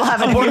 I think that'll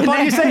happen. A porta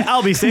potty, you say?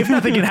 I'll be safe.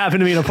 Nothing can happen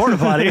to me in a porta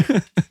potty.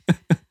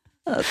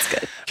 That's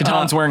good.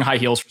 Catan's wearing high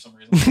heels for some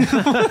reason.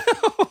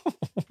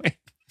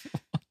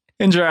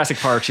 In Jurassic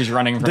Park, she's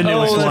running from The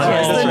newest one.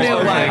 Yes, the High new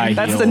one. heels.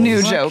 That's the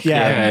new joke.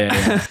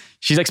 Yeah.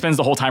 She like spends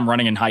the whole time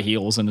running in high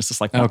heels, and it's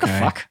just like, what the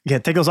fuck? Yeah,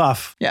 take those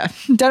off. Yeah.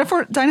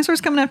 Dinosaurs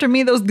coming after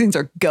me. Those things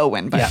are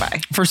going.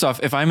 Bye-bye. First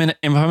off, if I'm in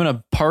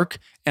a park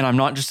and I'm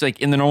not just like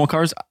in the normal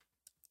cars,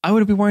 I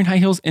would be wearing high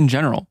heels in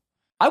general.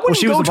 I wouldn't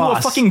she was go the to a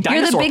boss. fucking You're the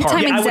dinosaur big park.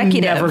 time I would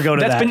executive. never go to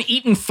That's that. been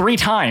eaten 3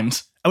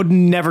 times. I would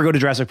never go to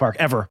Jurassic Park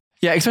ever.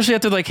 Yeah, especially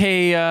after like,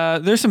 hey,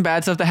 there's some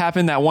bad stuff that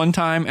happened that one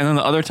time, and then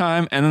the other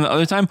time, and then the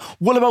other time.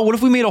 What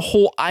if we made a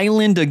whole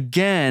island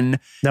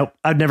again? Nope,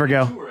 I'd never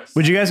go.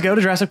 Would you guys go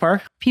to Jurassic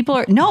Park? People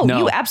are No.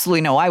 you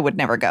absolutely know I would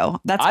never go.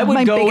 That's I would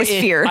my go biggest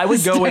fear. I would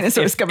is go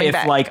dinosaurs if coming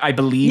back. like I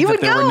believe You that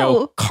would there were no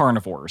go.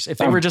 carnivores. If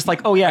they were just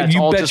like, oh yeah, it's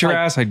You all bet just your like,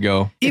 ass I'd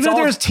go. Even if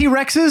all- there's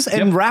T-Rexes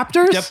and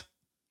raptors? Yep.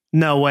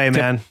 No way,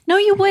 man. No,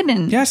 you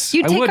wouldn't. Yes,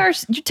 You I take would. our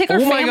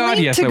Oh my family God,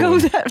 yes, to I go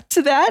would.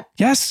 to that.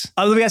 Yes.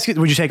 Let me ask you,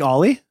 would you take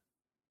Ollie?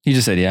 He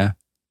just said, yeah.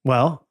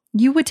 Well,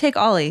 You would take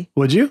Ollie.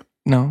 would you?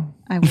 No.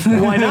 I would.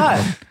 Why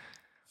not?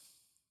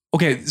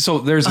 Okay, so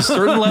there's a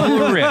certain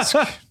level of risk,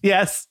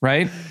 Yes.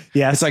 right?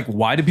 Yes. It's like,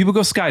 why do people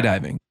go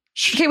skydiving?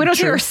 Okay, we don't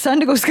take our son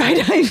to go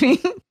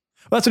skydiving.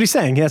 Well, that's what he's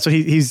saying. Yeah, that's what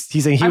he's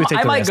saying. He would take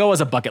I the might risk. go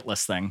as a bucket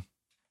list thing.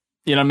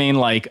 You know what I mean?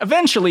 Like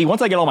eventually,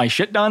 once I get all my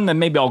shit done, then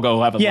maybe I'll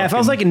go have a Yeah, look if I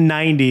was and- like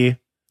 90,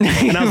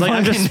 and I was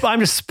like, I'm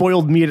just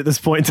spoiled meat at this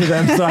point to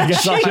them, so I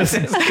guess I'll just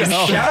go.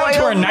 shout out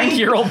to our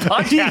 90-year-old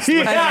podcast.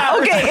 Yeah.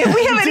 Okay, if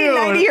we have any Dude,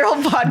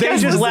 90-year-old podcast, They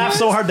just laugh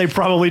so hard they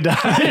probably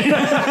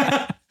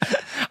die.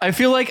 I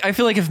feel like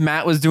if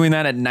Matt was doing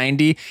that at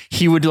 90,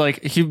 he would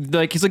he's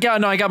like, yeah,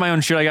 no, I got my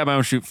own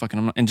shoot,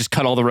 fucking, and just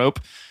cut all the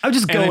rope. I would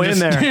just And go then in just-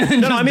 there.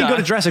 No, just I mean go die.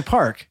 to Jurassic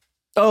Park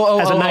Oh,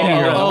 as a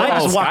 90-year-old. I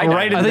just walk skydiving.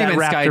 right I into think that you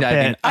meant raptor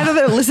skydiving. pit. I know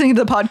they're listening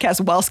to the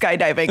podcast while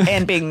skydiving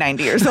and being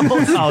 90 years old.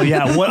 Oh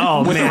yeah. What?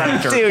 Oh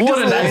man. Dude, What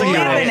just a that's a living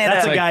guy. it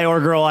That's up. a guy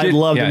or girl I'd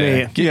love to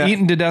meet. Get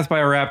eaten to death by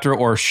a raptor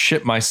or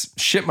shit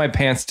my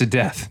pants to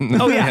death.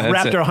 Oh yeah,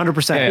 that's raptor, it.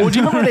 100%. Yeah. Well, do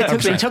you remember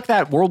they took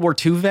that World War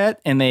II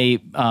vet and they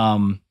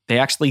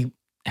actually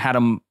had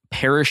him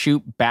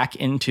parachute back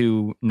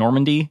into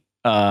Normandy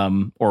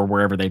or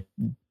wherever they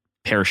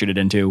parachuted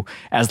into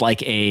as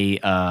like an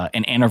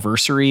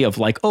anniversary of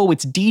like, oh,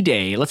 it's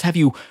D-Day. Let's have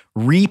you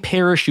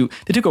re-parachute.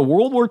 They took a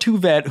World War II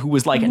vet who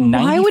was like 95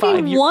 Why would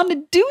he years want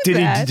to do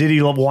that? Did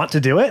he want to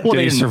do it? Well, Did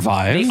they he didn't-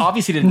 survive? They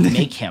obviously didn't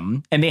make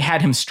him, and they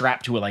had him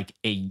strapped to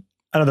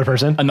Another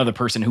person. another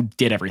person who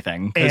did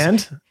everything. 'Cause-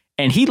 And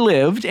and he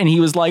lived, and he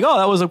was like, "Oh,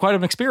 that was quite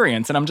an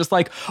experience." And I'm just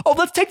like, "Oh,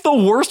 let's take the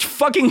worst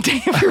fucking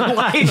day of your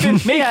life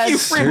and make you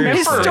remember."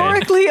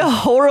 Historically, a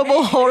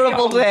horrible,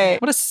 horrible day.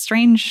 What a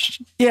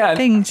strange Yeah,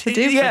 thing to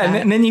do. Yeah, for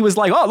that. and then he was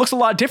like, "Oh, it looks a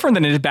lot different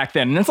than it did back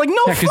then." And it's like,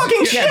 no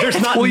fucking shit. yeah,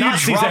 there's not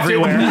Nazis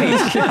everywhere.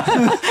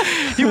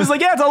 He was like,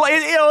 "Yeah, it's all,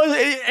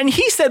 and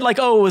he said like,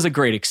 "Oh, it was a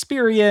great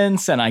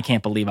experience, and I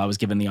can't believe I was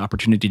given the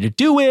opportunity to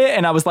do it."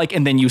 And I was like,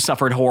 "And then you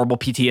suffered horrible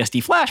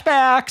PTSD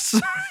flashbacks."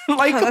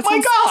 Like, Oh, oh that my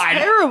sounds god.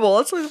 terrible.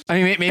 It's like, I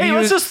mean, maybe Hey, he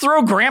let's was, just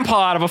throw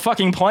Grandpa out of a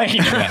fucking plane.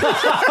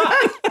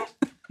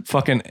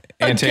 Fucking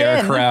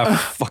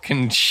anti-aircraft,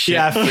 fucking shit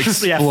Yeah, yeah,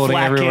 exploding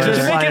flak everywhere. cannons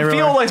Just flying make it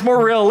everywhere. feel like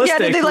more realistic.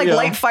 Yeah, did they, like, you know?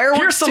 light fireworks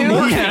Here's some too?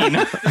 morphine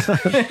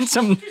and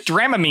some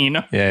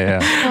Dramamine.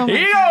 Yeah. Here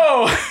you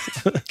go.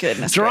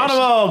 goodness.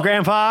 Geronimo,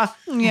 Grandpa.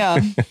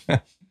 gracious. Yeah.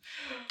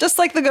 Just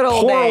like the good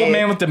old Poor days. old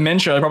man with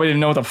dementia probably didn't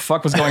know what the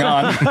fuck was going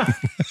on.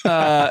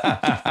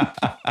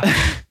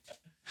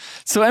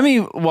 so Emmy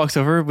walks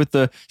over with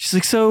she's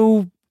like,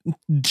 so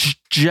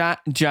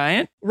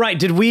giant? Right.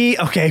 Did we?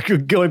 Okay,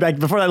 going back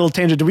before that little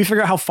tangent. Did we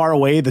figure out how far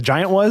away the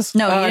giant was?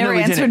 No, you never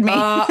we answered didn't. me.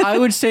 I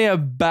would say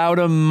about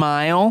a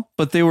mile,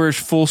 but they were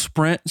full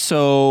sprint,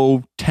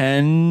 so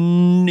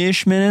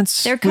 10-ish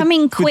minutes. They're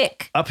coming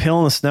quick. Uphill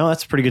in the snow.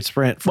 That's a pretty good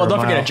sprint. For Well, a don't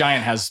forget mile. a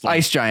giant has like,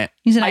 Ice giant.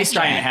 He's an Ice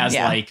giant has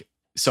yeah. like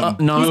some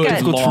no, He's got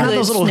difficult good term. Not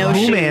those little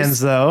snowshoes. humans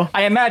though.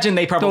 I imagine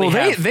they probably So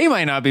have. they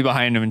might not be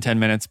behind him in 10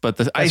 minutes, but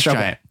the ice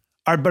trouble. giant,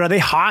 But are they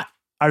hot?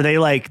 Are they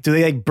like? Do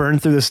they like burn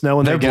through the snow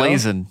when they're they go?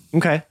 blazing.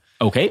 Okay.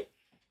 Okay.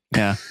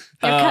 Yeah.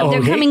 They're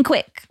okay. coming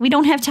quick. We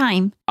don't have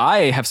time.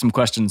 I have some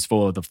questions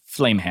for the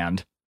flame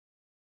hand.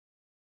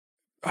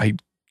 I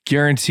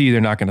guarantee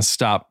they're not going to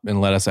stop and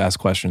let us ask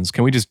questions.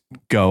 Can we just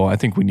go? I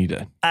think we need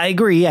to. I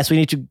agree. Yes, we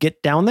need to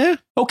get down there.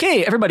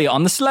 Okay, everybody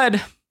on the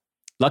sled.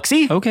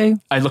 Luxie? Okay.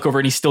 I look over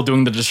and he's still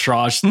doing the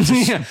dressage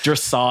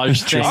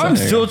thing. I'm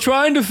still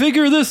trying to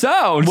figure this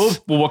out.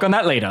 We'll work on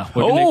that later.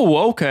 We're gonna,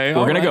 Okay.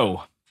 we're gonna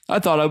go. I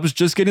thought I was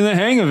just getting the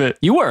hang of it.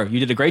 You were. You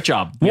did a great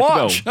job. You have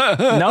to Watch.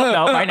 go.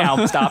 No, right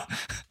now. Stop.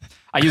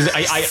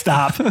 I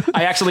Stop.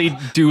 I actually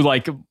do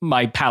like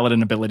my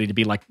paladin ability to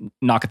be like,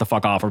 knock it the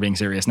fuck off. We're being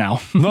serious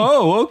now.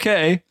 Oh,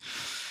 okay.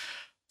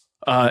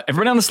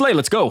 Everybody on the sleigh,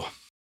 let's go.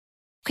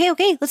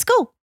 Okay, let's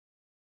go.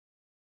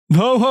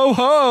 Ho, ho,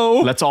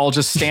 ho. Let's all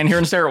just stand here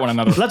and stare at one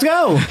another. Let's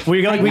go. We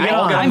we get all on. get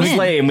on I'm the in.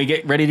 sleigh and we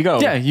get ready to go.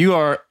 Yeah, you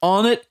are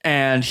on it,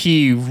 and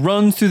he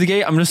runs through the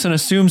gate. I'm just going to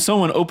assume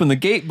someone opened the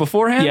gate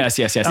beforehand. Yes.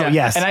 Oh,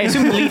 yes. And I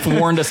assume Leaf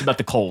warned us about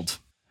the cold.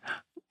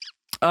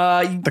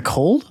 The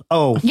cold?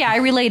 Oh, Yeah, I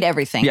relayed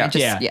everything. Yeah. I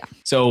just, Yeah.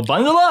 So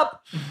bundle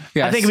up.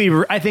 Yes.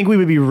 I think we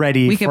would be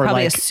ready. We could for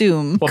probably like,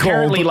 assume. Well,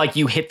 apparently, like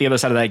you hit the other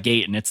side of that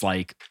gate, and it's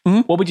like,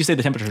 what would you say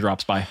the temperature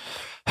drops by?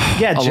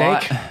 yeah, a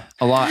Jake.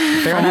 lot.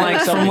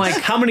 From like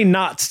How many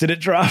knots did it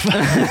drop?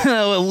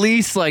 at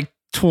least like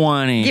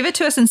 20. Give it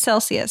to us in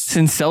Celsius.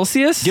 in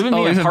Celsius? Give it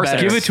me in even parsecs.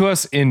 better. Give it to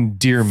us in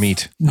deer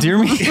meat. Deer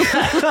meat.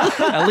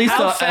 At least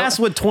How fast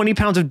would 20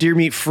 pounds of deer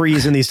meat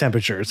freeze in these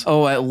temperatures?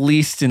 at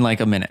least in like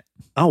a minute.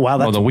 Oh wow,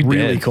 that's then we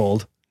really did.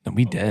 cold. No,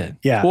 we did.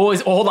 Yeah. Well,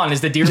 hold on. Is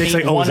the deer Jake's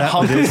meat like, oh, one is that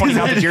hunk what it of is? 20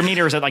 pounds of deer meat,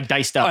 or is it like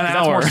diced up? An 'Cause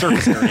that's more hour.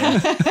 surface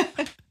area.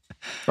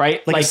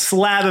 Right? like a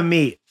slab of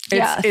meat.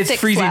 It's thick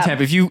freezing slab.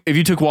 temp. If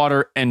you took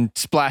water and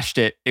splashed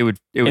it, it would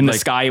in the like,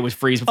 sky, it would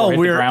freeze before it hit the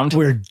we're ground.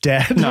 we're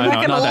dead. No, We're not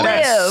not gonna that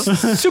bad.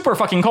 live. Super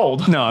fucking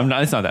cold. No, I'm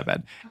not. It's not that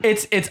bad.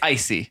 It's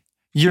icy.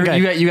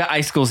 Okay. You got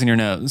icicles in your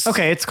nose.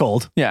 Okay, it's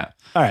cold. Yeah.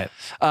 All right.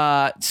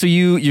 So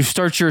you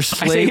start your I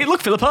say, sleigh. hey,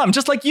 look, Philippa, I'm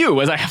just like you,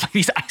 as I have like,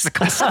 these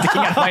icicles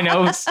sticking out of my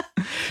nose.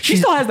 She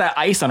still has that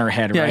ice on her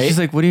head, yeah, right? she's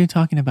like, what are you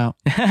talking about?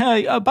 By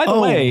the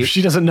Oh, way,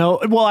 she doesn't know.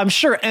 Well, I'm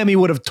sure Emmy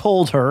would have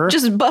told her.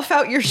 Just buff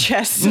out your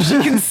chest so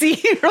she can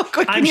see real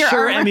quick I'm in your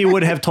sure armor. Emmy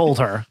would have told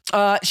her.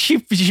 She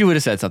would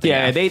have said something.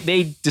 yeah,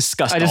 they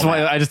discussed. I just all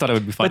that. I just thought it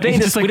would be funny. But they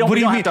just like, we don't, what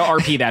we do you don't mean?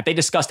 have to RP that. They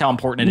discussed how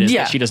important it is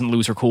Yeah. that she doesn't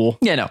lose her cool.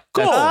 Yeah, no.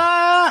 Cool.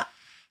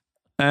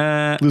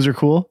 Loser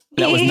cool.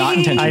 That was not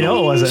intentional. I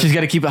know it wasn't. She's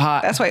got to keep it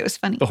hot. That's why it was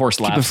funny. The horse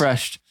keep it laughs.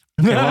 fresh.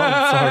 Okay, well,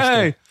 it's a horse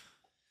thing.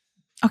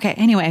 Okay,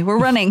 anyway, we're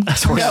running.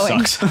 This horse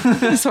Going. sucks.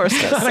 This horse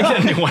does. I get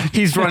a new one.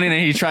 He's running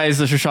and he tries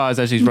the shashas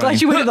as he's I'm running.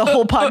 glad you waited the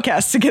whole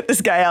podcast to get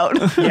this guy out.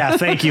 Yeah,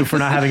 thank you for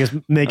not having us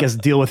make us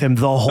deal with him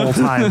the whole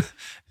time.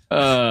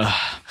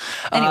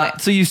 Anyway.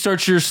 So you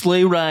start your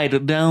sleigh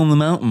ride down the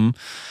mountain.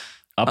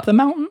 Up the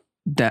mountain?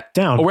 Down.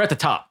 Oh, we're at the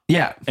top.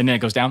 Yeah. And then it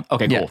goes down?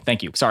 Okay, cool. Yeah.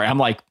 Thank you. Sorry, I'm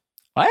like,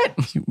 what?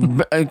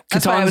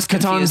 That's why I was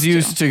Catan's confused,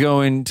 used to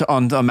going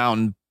on the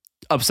mountain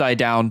upside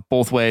down,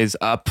 both ways,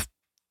 up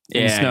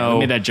in Yeah, snow, we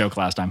made that joke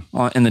last time.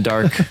 in the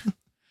dark.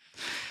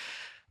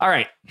 All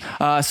right.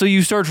 So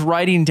you start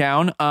riding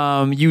down.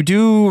 You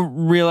do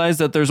realize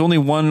that there's only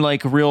one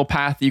like real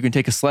path you can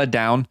take a sled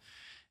down,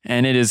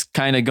 and it is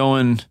kind of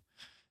going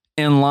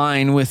in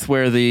line with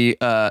where the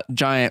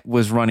giant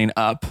was running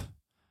up.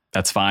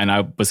 That's fine.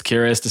 I was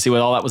curious to see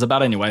what all that was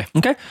about anyway.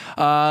 Okay.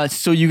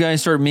 So you guys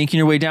start making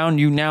your way down.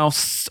 You now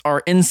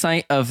are in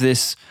sight of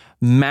this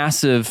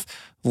massive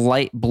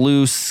light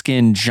blue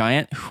skinned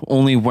giant,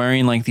 only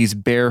wearing like these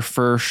bare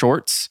fur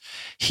shorts.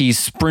 He's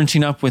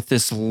sprinting up with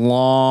this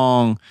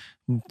long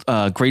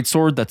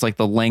greatsword that's like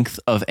the length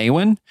of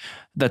Awen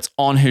that's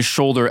on his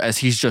shoulder as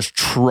he's just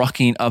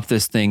trucking up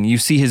this thing. You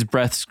see his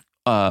breath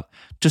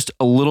just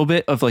a little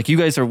bit of like, you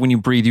guys are, when you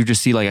breathe, you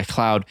just see like a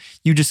cloud.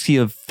 You just see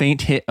a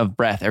faint hit of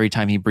breath every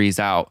time he breathes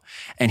out,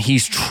 and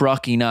he's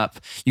trucking up.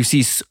 You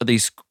see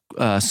these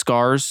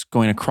scars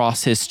going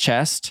across his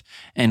chest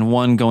and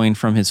one going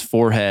from his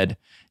forehead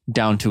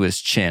down to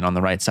his chin on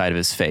the right side of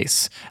his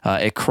face.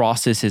 It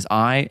crosses his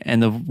eye.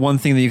 And the one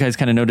thing that you guys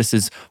kind of notice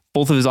is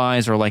both of his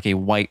eyes are like a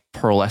white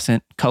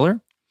pearlescent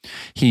color.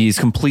 He's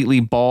completely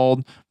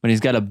bald, but he's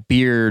got a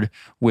beard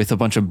with a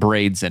bunch of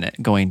braids in it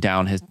going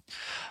down his,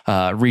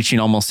 reaching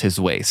almost his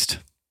waist.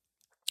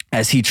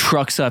 As he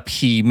trucks up,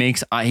 he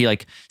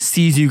like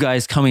sees you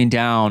guys coming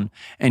down,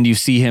 and you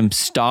see him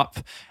stop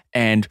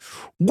and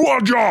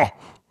Guaja!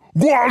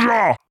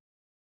 Guaja!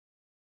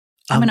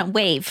 I'm going to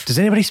wave. Does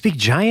anybody speak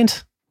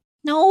giant?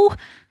 No,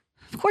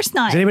 of course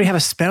not. Does anybody have a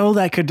spell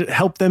that could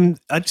help them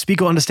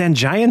speak or understand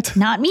giant?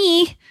 Not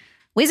me.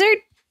 Wizard?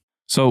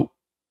 So,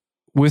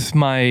 with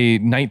my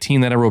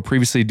 19 that I rolled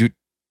previously,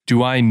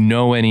 do I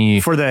know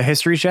any? For the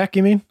history check,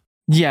 you mean?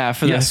 yeah,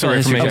 for the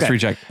Sorry, for my history. history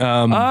check.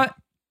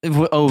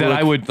 That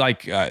I would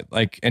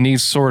like any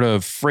sort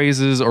of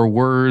phrases or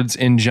words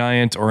in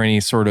giant, or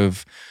any sort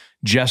of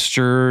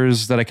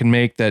gestures that I can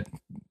make that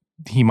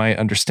he might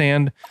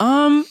understand.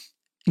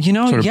 You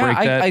know, Sort of yeah,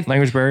 break that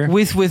language barrier.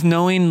 with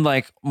knowing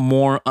like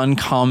more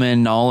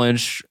uncommon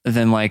knowledge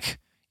than like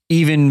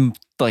even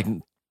like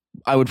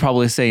I would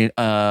probably say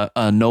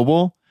a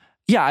noble.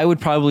 Yeah, I would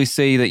probably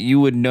say that you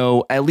would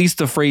know at least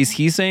the phrase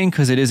he's saying,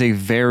 because it is a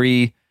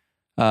very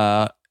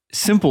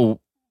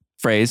simple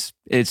phrase.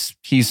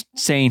 He's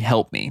saying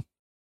 "help me."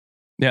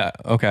 Yeah.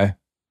 Okay.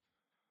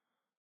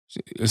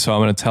 So I'm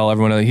going to tell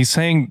everyone that he's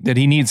saying that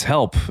he needs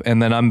help, and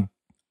then I'm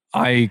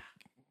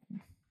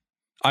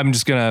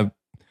just gonna.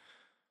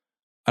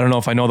 I don't know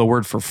if I know the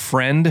word for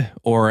friend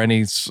or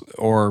any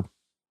or.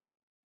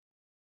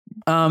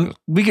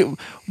 We could.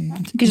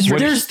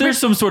 There's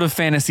some sort of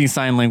fantasy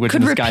sign language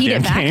Could in this repeat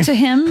goddamn it back game. to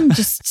him.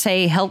 Just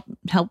say, help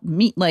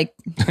me. Like,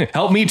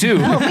 Help me too.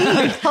 Help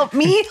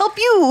me, help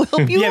you,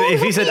 help you. Yeah, but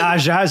if he said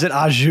Aja, is it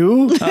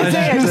Aju? Just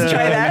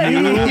try that. I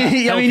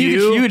mean,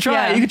 you could try.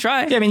 Yeah. You could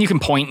try. Yeah, I mean, you can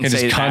point and And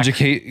say just it back.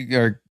 conjugate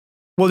or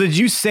Well, did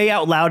you say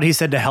out loud he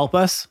said to help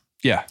us?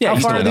 yeah. How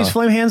just far let are it these know.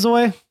 flame hands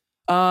away?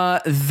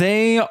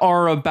 They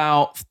are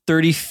about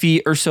 30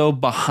 feet or so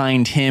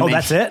behind him. Oh, and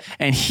that's it?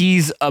 And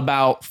he's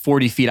about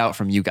 40 feet out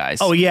from you guys.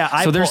 Oh, yeah,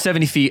 I So they're pull-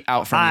 70 feet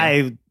out from you.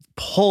 I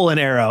pull an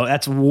arrow.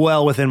 That's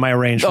well within my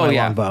range for my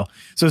longbow.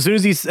 So as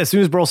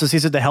soon as Burl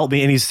sees it to help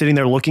me, and he's sitting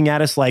there looking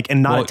at us like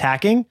and not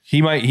attacking,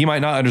 he might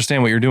not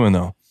understand what you're doing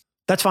though.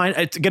 That's fine.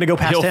 It's gonna go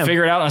past him. He'll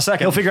figure it out in a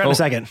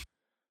second.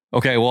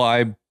 Okay, well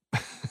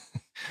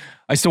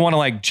I still want to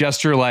like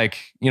gesture like,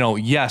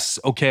 yes,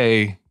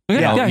 okay.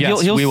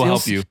 Yes, we will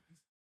help you.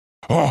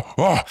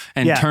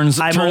 And turns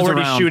I'm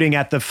already around. shooting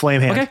at the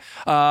flame hand.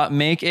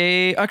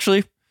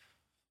 Okay.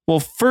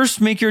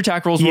 First make your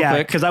attack rolls real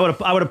quick. Because I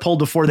would have pulled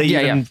before they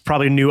even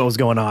probably knew what was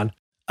going on.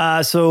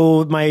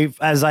 So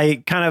as I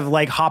kind of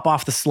like hop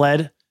off the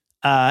sled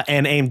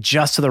and aim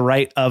just to the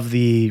right of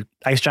the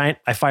ice giant,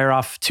 I fire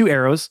off 2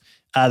 arrows.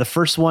 The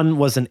first one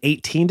was an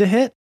 18 to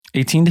hit.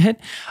 18 to hit.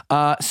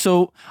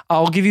 So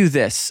I'll give you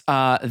this.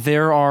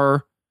 There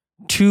are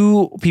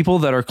 2 people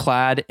that are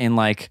clad in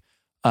like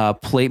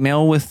plate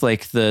mail with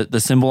like the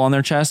symbol on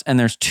their chest, and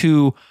there's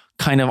 2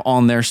 kind of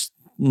on their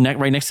neck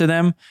right next to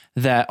them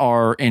that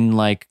are in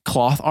like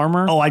cloth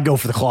armor. Oh, I'd go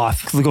for the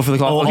cloth. Go for the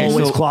cloth. Okay,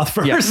 always cloth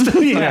first.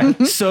 Yeah.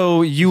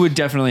 So you would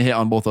definitely hit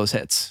on both those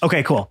hits.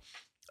 Okay, cool.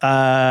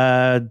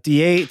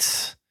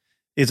 D8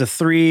 is a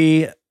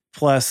 3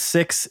 plus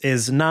 6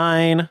 is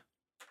 9.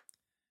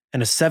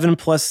 And a 7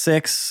 plus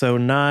 6, so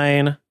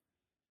 9,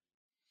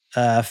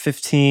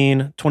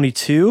 15,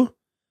 22.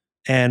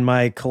 And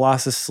my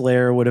Colossus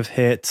Slayer would have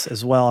hit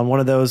as well on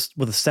one of those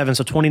with a 7,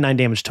 so 29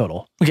 damage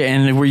total. Okay,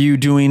 and were you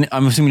doing,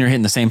 I'm assuming you're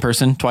hitting the same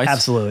person twice?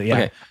 Absolutely, yeah.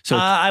 Okay, so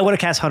I would have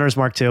cast Hunter's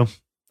Mark too.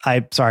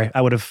 I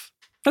would have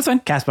that's fine.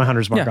 Cast my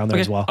Hunter's Mark on there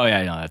as well. Oh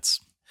yeah, no,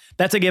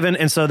 that's a given.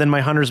 And so then my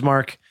Hunter's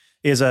Mark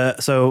is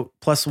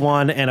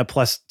 +1 and a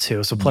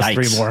 +2, so plus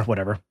 3 more,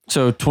 whatever.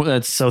 So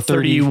that's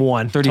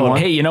 31. 31.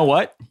 Hey, you know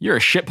what? You're a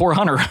shit poor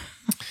hunter.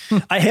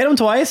 I hit him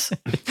twice.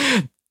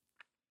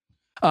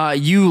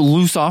 You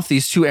loose off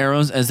these 2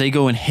 arrows as they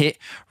go and hit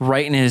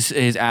right in his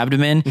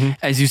abdomen. Mm-hmm.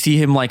 As you see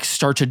him like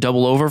start to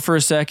double over for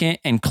a second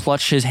and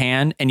clutch his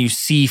hand, and you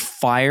see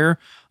fire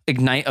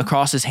ignite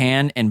across his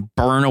hand and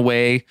burn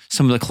away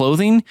some of the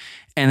clothing,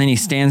 and then he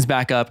stands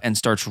back up and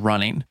starts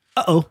running.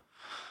 Uh-oh.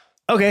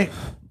 Okay.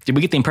 Did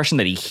we get the impression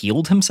that he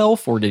healed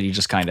himself, or did he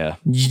just kind of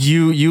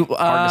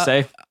hard to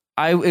say?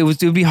 It would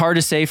be hard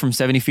to say from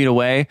 70 feet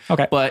away.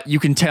 Okay, but you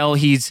can tell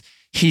he's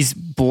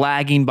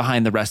blagging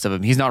behind the rest of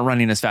them. He's not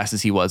running as fast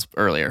as he was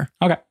earlier.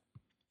 Okay.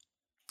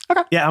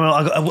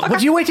 Yeah, what are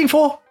you waiting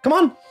for? Come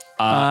on.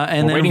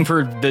 And we're waiting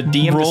for the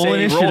DM to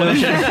say roll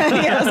initiative.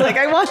 Yeah, I was like,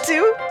 I want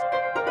to.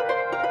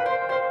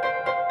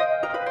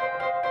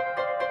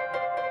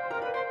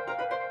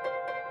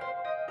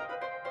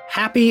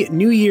 Happy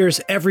New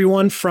Year's,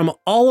 everyone, from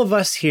all of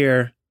us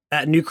here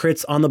at New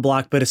Crits on the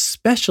Block, but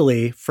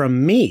especially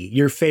from me,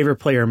 your favorite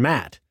player,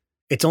 Matt.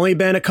 It's only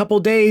been a couple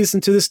days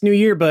into this new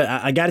year, but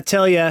I got to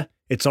tell you,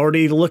 it's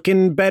already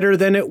looking better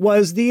than it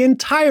was the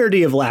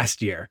entirety of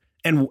last year.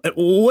 And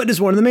what is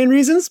one of the main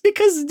reasons?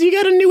 Because you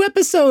got a new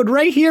episode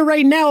right here,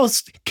 right now,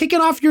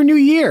 kicking off your new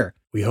year.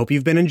 We hope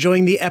you've been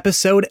enjoying the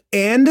episode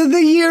and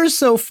the year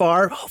so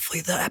far.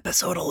 Hopefully the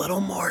episode a little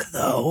more,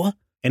 though.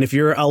 And if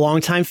you're a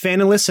longtime fan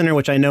and listener,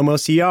 which I know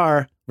most of you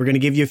are, we're going to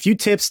give you a few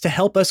tips to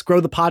help us grow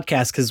the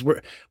podcast, because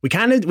we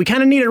kind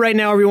of need it right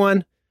now,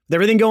 everyone. With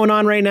everything going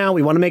on right now,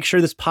 we want to make sure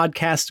this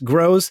podcast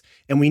grows,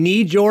 and we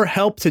need your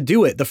help to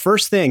do it. The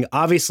first thing,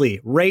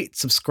 obviously, rate,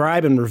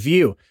 subscribe, and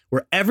review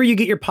wherever you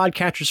get your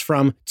podcatchers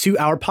from to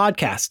our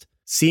podcast.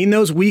 Seeing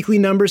those weekly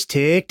numbers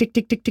tick, tick,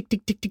 tick, tick, tick,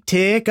 tick, tick, tick,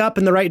 tick up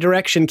in the right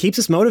direction keeps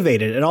us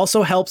motivated. It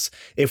also helps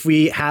if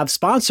we have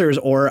sponsors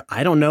or,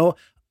 I don't know,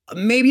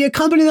 maybe a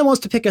company that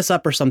wants to pick us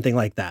up or something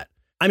like that.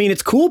 I mean,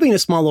 it's cool being a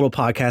small little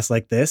podcast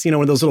like this, one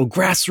of those little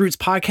grassroots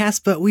podcasts,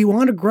 but we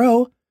want to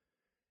grow.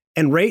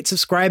 And rate,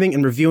 subscribing,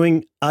 and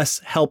reviewing us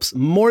helps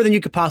more than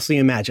you could possibly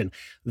imagine.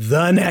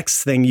 The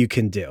next thing you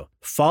can do,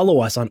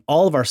 follow us on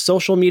all of our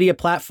social media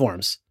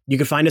platforms. You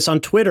can find us on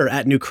Twitter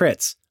at New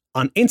Crits,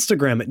 on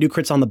Instagram at New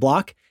Crits on the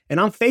Block, and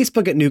on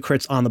Facebook at New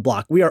Crits on the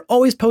Block. We are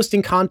always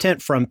posting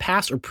content from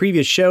past or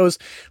previous shows,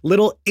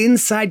 little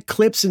inside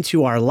clips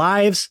into our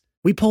lives.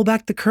 We pull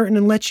back the curtain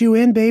and let you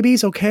in,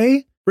 babies,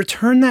 okay?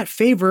 Return that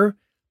favor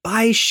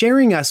by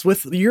sharing us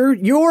with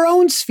your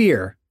own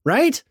sphere,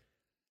 right?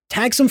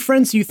 Tag some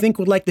friends you think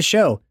would like the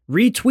show.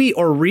 Retweet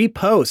or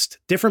repost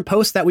different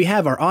posts that we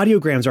have, our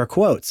audiograms, our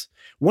quotes.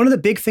 One of the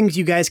big things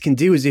you guys can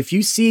do is if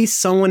you see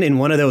someone in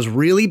one of those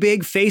really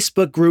big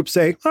Facebook groups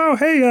say, oh,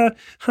 hey,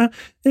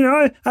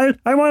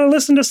 I want to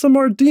listen to some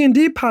more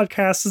D&D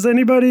podcasts. Does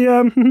anybody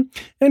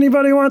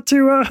want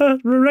to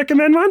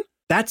recommend one?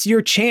 That's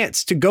your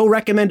chance to go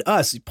recommend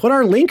us. Put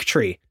our link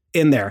tree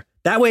in there.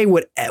 That way,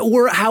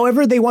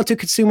 however they want to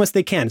consume us,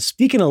 they can.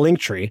 Speaking of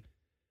Linktree,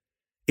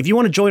 if you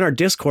want to join our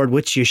Discord,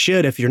 which you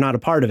should if you're not a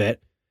part of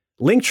it,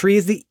 Linktree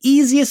is the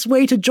easiest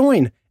way to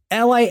join.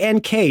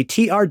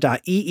 linktr.ee/New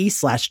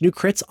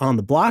Crits on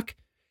the Block.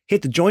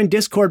 Hit the join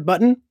Discord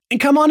button and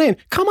come on in.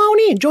 Come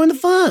on in. Join the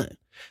fun.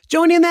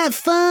 Join in that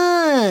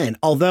fun.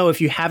 Although, if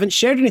you haven't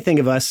shared anything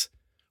of us,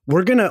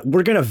 we're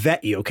gonna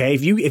vet you, okay?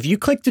 If you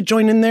click to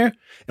join in there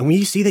and when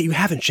you see that you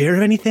haven't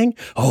shared anything,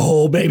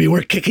 oh baby,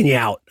 we're kicking you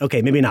out.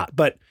 Okay, maybe not,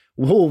 but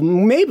Well,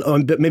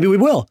 maybe we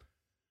will.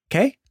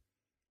 Okay.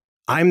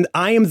 I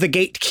am the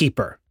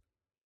gatekeeper.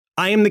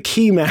 I am the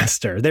key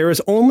master. There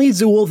is only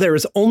Zool. There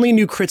is only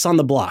New Crits on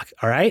the block.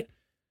 All right.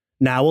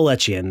 Now we'll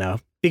let you in though,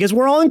 because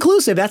we're all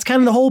inclusive. That's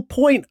kind of the whole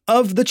point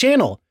of the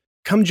channel.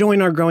 Come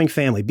join our growing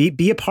family.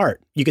 Be a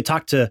part. You could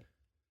talk to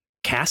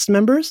cast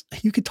members.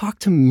 You could talk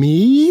to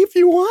me if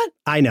you want.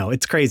 I know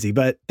it's crazy,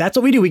 but that's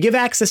what we do. We give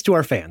access to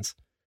our fans.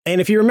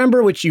 And if you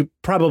remember, which you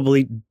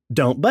probably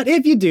don't, but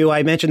if you do,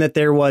 I mentioned that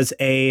there was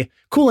a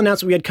cool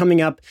announcement we had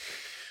coming up.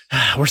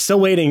 We're still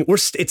waiting.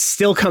 It's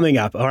still coming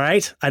up. All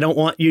right. I don't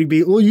want you to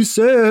be, well, you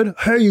said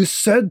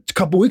a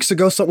couple weeks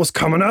ago something was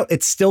coming up.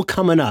 It's still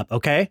coming up.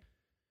 Okay.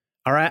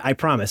 All right. I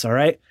promise. All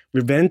right.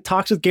 We've been in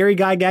talks with Gary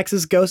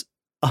Gygax's ghost.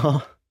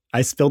 Oh,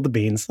 I spilled the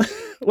beans.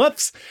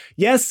 Whoops.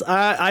 Yes.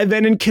 I've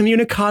been in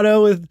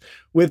communicado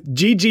with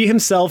GG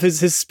himself,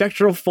 his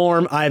spectral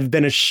form. I've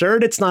been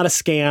assured it's not a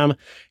scam.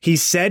 He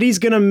said he's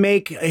going to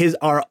make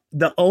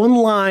the own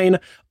line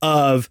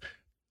of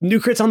New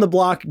Crits on the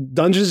Block,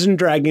 Dungeons and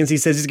Dragons. He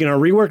says he's going to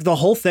rework the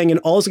whole thing, and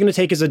all it's going to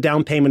take is a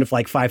down payment of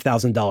like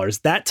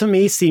 $5,000. That to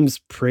me seems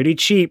pretty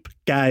cheap,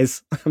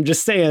 guys. I'm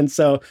just saying.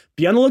 So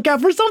be on the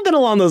lookout for something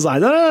along those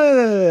lines.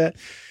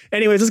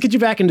 Anyways, let's get you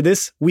back into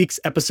this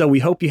week's episode. We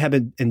hope you have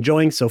been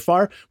enjoying so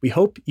far. We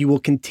hope you will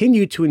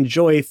continue to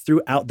enjoy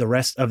throughout the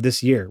rest of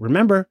this year.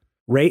 Remember,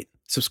 rate,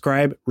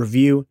 subscribe,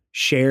 review,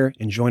 share,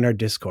 and join our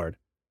Discord.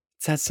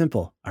 It's that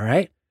simple. All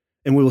right.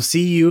 And we will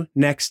see you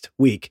next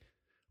week.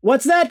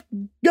 What's that,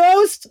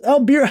 Ghost?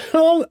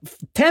 Oh,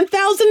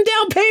 10,000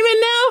 down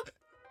payment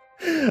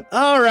now?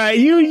 All right,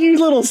 you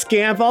little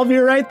scamp. I'll be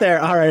right there.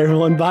 All right,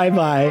 everyone.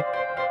 Bye-bye.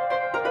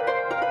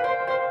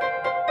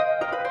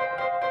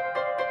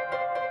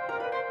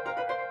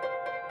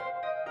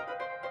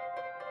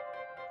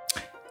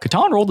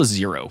 Catan rolled a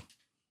 0.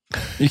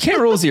 You can't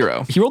roll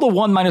 0. He rolled a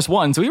 1 minus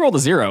 1, so he rolled a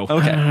 0. Okay.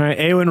 All right,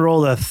 Awen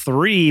rolled a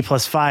 3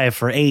 plus 5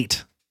 for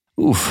 8.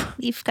 Oof.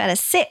 You've got a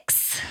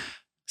 6.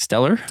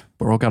 Stellar.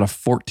 Burl got a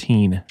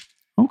 14.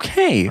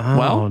 Okay. Oh,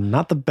 Well,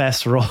 not the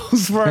best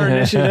rolls for our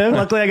initiative.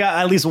 Luckily, I got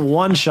at least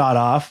one shot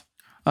off.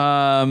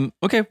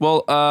 okay.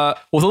 Well,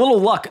 With a little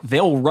luck,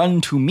 they'll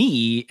run to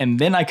me, and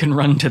then I can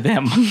run to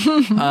them.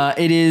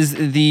 it is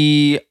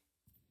the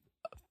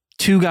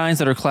 2 guys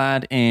that are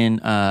clad in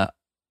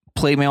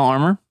plate mail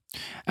armor.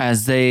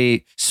 As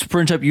they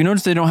sprint up, you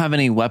notice they don't have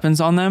any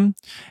weapons on them.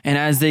 And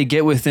as they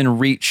get within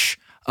reach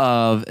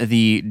of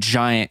the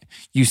giant,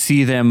 you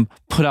see them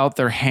put out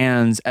their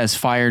hands as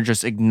fire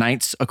just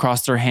ignites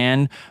across their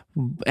hand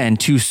and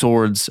 2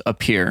 swords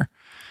appear.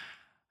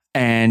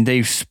 And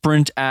they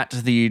sprint at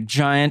the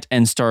giant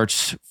and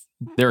starts...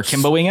 They're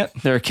akimboing it?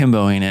 They're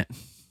akimboing it.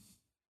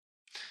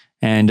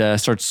 And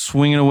start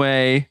swinging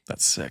away.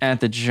 That's sick. At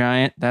the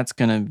giant. That's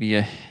going to be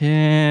a hit.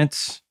 I'm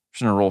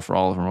just going to roll for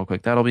all of them real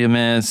quick. That'll be a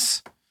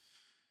miss.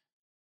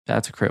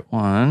 That's a crit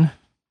 1.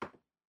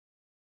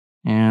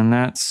 And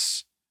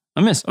that's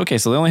a miss. Okay,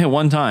 so they only hit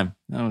 1 time.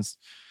 That was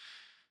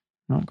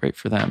not great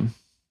for them.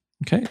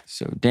 Okay,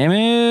 so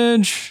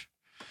damage.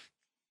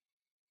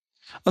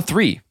 A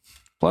 3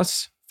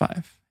 plus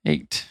 5,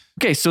 8.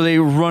 Okay, so they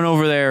run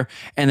over there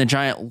and the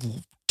giant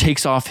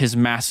takes off his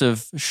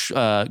massive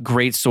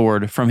great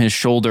sword from his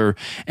shoulder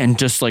and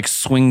just like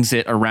swings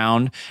it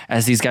around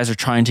as these guys are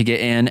trying to get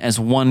in. As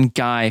one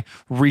guy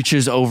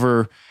reaches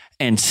over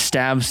and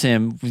stabs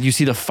him, you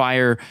see the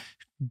fire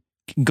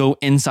go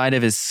inside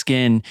of his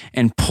skin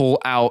and pull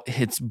out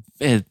his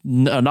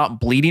not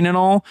bleeding at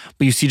all,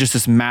 but you see just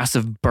this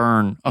massive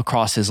burn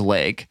across his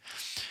leg.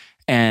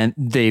 And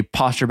they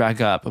posture back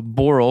up.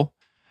 Boral,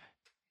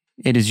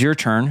 it is your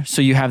turn.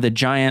 So you have the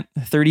giant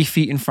 30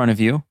 feet in front of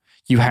you.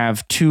 You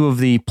have 2 of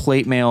the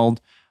plate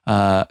mailed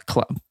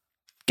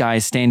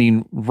guys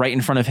standing right in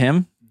front of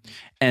him.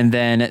 And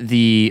then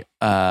the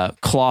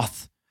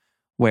cloth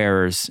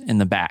wearers in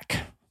the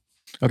back.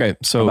 Okay,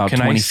 so About can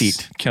 20 I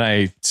feet. Can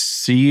I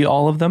see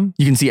all of them?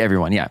 You can see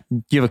everyone, yeah.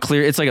 You have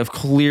it's like a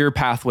clear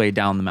pathway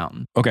down the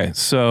mountain. Okay,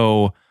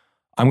 so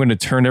I'm going to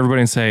turn to everybody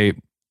and say,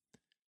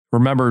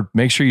 remember,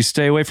 make sure you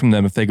stay away from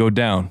them if they go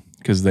down,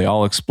 because they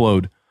all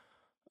explode.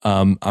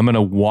 I'm going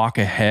to walk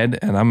ahead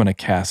and I'm going to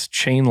cast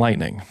Chain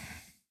Lightning.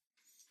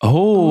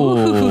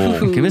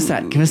 Oh, give us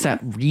that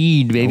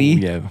read, baby. Oh,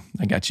 yeah,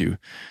 I got you.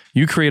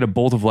 You create a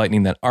bolt of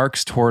lightning that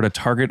arcs toward a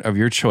target of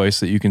your choice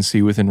that you can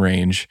see within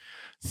range.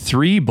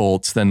 3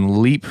 bolts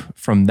then leap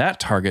from that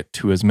target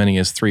to as many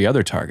as 3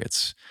 other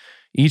targets,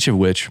 each of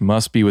which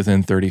must be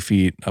within 30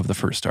 feet of the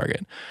first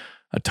target.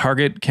 A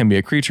target can be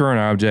a creature or an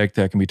object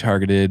that can be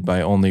targeted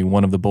by only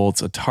one of the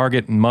bolts. A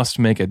target must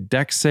make a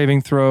dex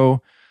saving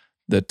throw.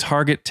 The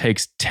target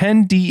takes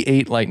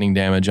 10d8 lightning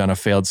damage on a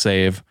failed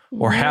save,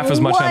 or half as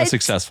much on a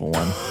successful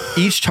one.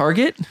 Each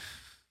target?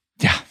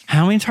 Yeah.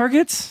 How many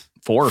targets?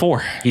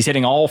 4. He's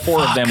hitting all 4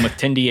 of them with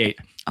 10d8.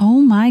 Oh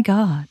my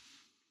God.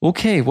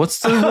 Okay,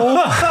 what's the roll?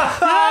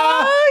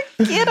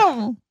 Get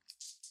him.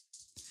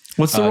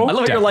 What's the roll? I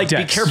love how you're like, be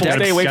Dex. careful, Dex.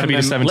 stay away Gotta from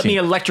be to them. 17. Let me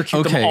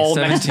electrocute them Okay, all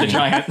next to the 17.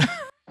 giant.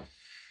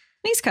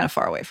 He's kind of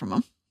far away from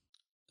him.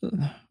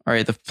 All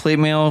right, the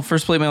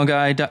first plate mail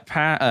guy didn't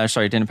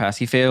pass.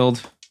 He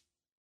failed.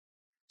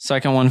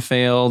 Second one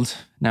failed.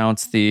 Now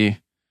it's the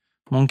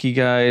monkey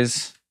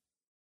guys.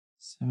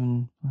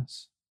 7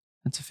 plus.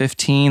 That's a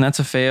 15. That's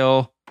a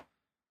fail.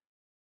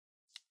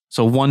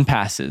 So 1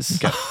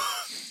 passes. Okay.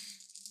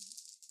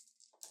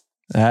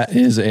 That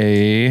is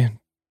a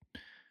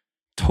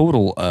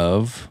total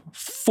of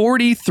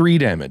 43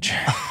 damage.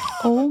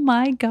 Oh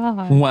my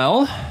God.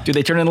 Well, Do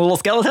they turn into little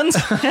skeletons?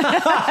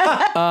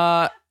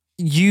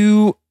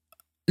 you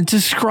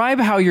describe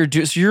how you're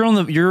doing. So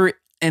you're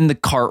in the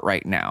cart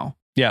right now.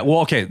 Yeah, well,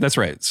 okay, that's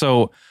right.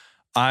 So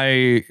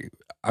I'm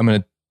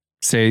gonna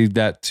say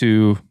that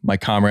to my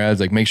comrades,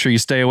 like make sure you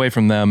stay away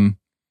from them.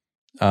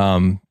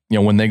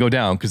 When they go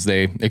down because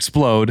they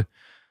explode.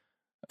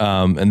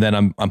 And then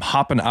I'm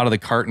hopping out of the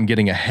cart and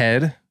getting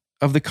ahead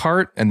of the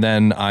cart, and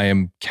then I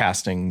am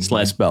casting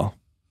my spell.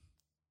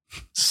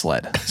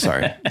 Sled.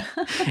 Sorry.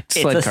 It's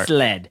a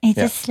sled. It's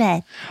a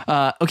sled.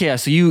 Okay,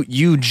 so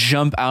you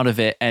jump out of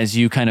it as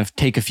you kind of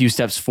take a few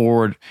steps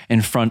forward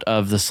in front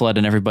of the sled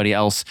and everybody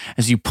else.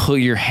 As you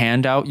put your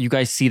hand out, you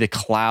guys see the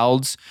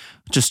clouds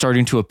just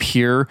starting to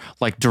appear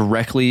like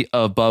directly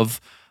above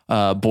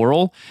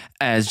Boral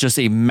as just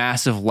a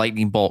massive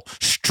lightning bolt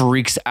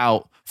streaks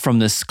out from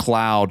this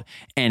cloud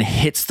and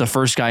hits the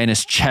first guy in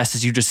his chest.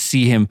 As you just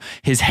see him,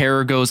 his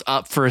hair goes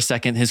up for a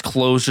second, his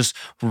clothes just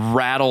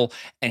rattle,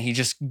 and he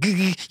just,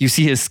 you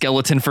see his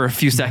skeleton for a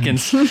few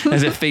seconds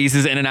as it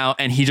phases in and out,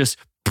 and he just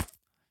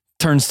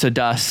turns to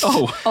dust.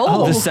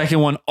 Oh. The second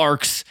one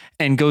arcs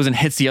and goes and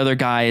hits the other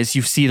guy as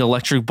you see the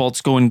electric bolts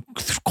going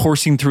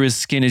coursing through his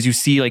skin, as you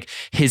see like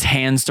his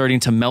hand starting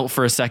to melt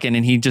for a second,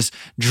 and he just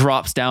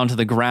drops down to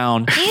the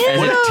ground. As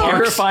What it a arcs.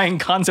 terrifying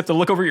concept to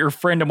look over at your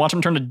friend and watch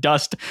him turn to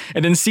dust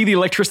and then see the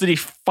electricity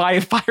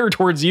fire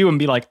towards you and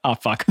be like, oh,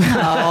 fuck.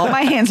 Oh,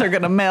 my hands are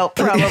going to melt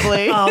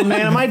probably. Oh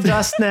man, am I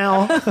dust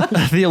now?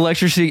 The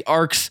electricity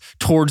arcs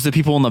towards the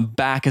people in the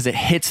back as it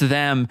hits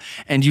them,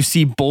 and you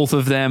see both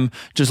of them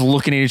just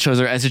looking at each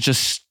other as it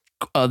just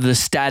the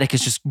static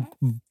is just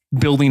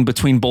building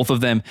between both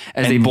of them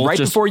as And they both right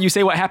just before you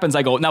say what happens,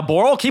 I go, now,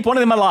 Boral, keep one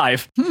of them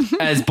alive.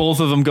 as both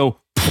of them go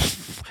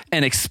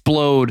and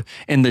explode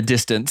in the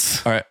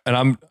distance. All right,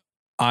 and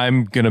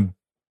I'm gonna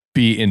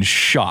be in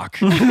shock,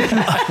 figuratively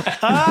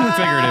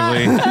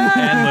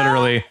and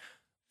literally.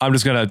 I'm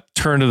just gonna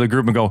turn to the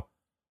group and go,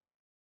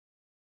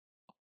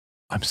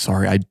 "I'm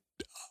sorry.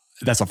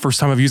 That's the first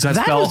time I've used that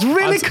That spell. was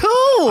really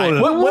cool.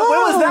 When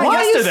was that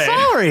Why yesterday?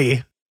 Are you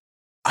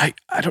sorry?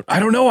 I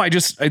don't know.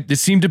 It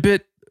seemed a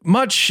bit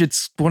much.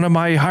 It's one of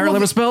my higher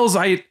level spells.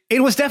 It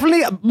was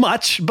definitely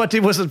much, but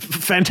it was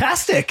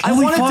fantastic. I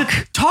wanted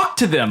to talk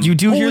to them. You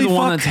do hear Holy the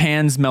one fuck. that's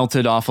hands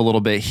melted off a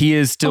little bit. He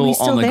is still, he's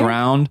still on the there?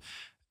 ground,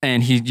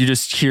 and you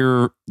just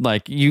hear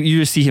like you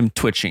just see him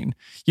twitching.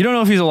 You don't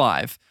know if he's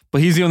alive,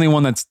 but he's the only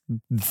one that's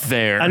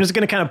there. I'm just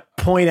going to kind of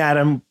point at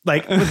him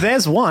like, well,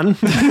 there's one.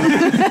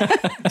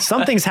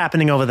 Something's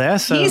happening over there.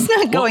 So He's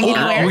not going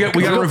anywhere.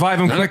 we got to revive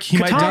him quick. He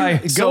might die.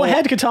 Go So-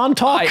 ahead, Catan,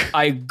 talk.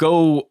 I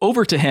go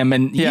over to him,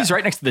 and Yeah. he's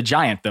right next to the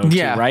giant, though,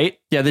 Yeah. too, right?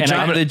 Yeah, the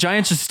And the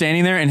giant's just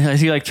standing there, and as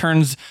he like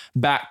turns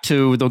back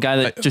to the guy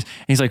that just,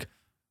 and he's like,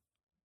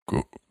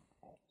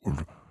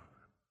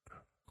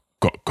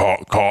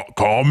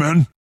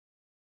 Common?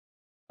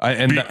 I'm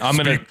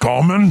gonna. Speak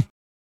common?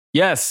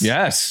 Yes.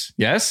 Yes.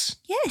 Yes.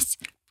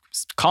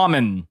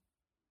 Common.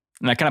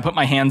 And I kind of put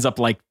my hands up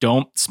like,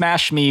 don't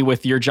smash me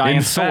with your giant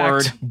In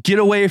fact, sword. get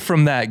away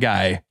from that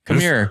guy. Come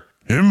This- here.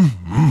 Him?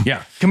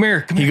 Yeah. Come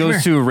here. Come he here.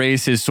 goes to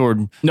raise his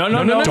sword. No.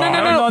 No. No. Come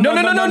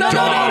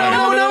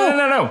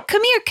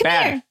Come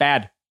here.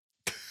 Bad.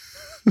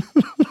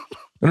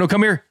 No.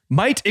 Come here.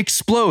 Might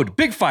explode.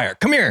 Big fire.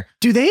 Come here.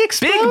 Do they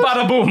explode? Big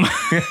bada boom.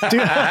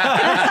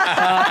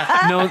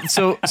 No,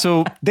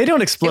 so They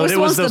don't explode. It It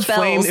was was those those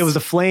flame. bells. It was the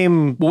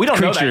flame. Well, we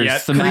don't know that creatures,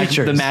 yet. the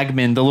Creatures. the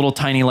magmen, the little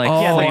tiny like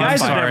Yeah, the flame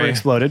guys have fire. never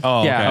exploded.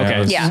 Oh, Yeah,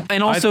 okay. Yeah.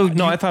 And also,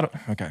 I thought.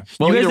 Okay.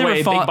 Well, You guys either never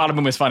way, fought- big bada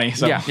boom is funny.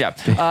 So.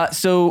 Yeah.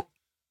 So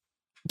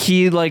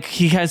he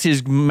has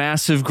his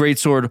massive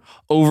greatsword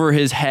over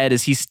his head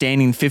as he's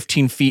standing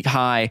 15 feet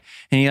high,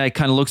 and he like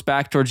kind of looks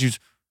back towards you.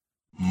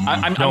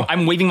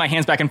 I'm waving my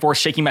hands back and forth,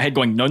 shaking my head,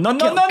 going, no.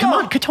 Come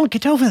on, Catan,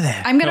 get over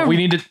there. I'm gonna. No, we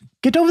need to.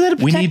 Get over there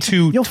to We protect need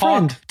to your talk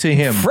friend. to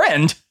him.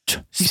 Friend?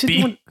 You said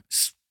you want-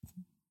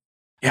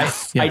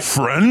 Yeah.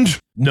 Friend?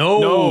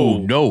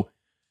 No.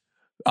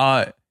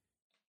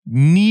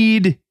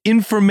 Need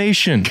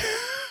information.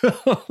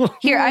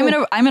 Here, I'm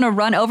gonna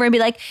run over and be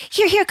like,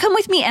 here, come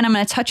with me, and I'm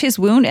gonna touch his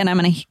wound, and I'm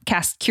gonna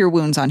cast Cure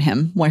Wounds on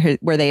him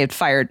where they had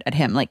fired at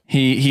him. Like,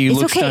 He it's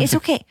looks okay, down. it's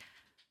okay.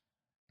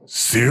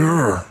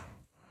 Seer.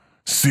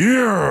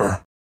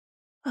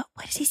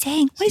 What is he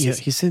saying? What is Yeah,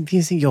 he said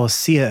he's your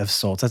seer of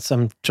sorts.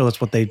 I'm sure that's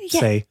what they Yeah.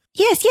 say.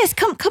 Yes,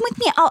 come with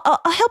me.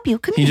 I'll help you.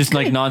 Come He here. just come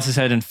like here. nods his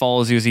head and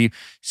follows you as he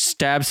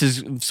stabs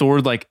his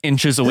sword like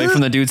inches away from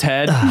the dude's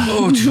head.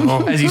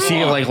 As you see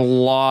it like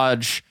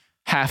lodge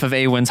half of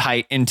Awen's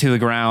height into the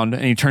ground,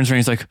 and he turns around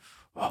and he's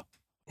like,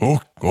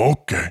 Oh,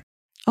 okay.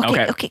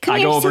 Okay, come I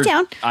here, go over, sit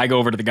down. I go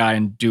over to the guy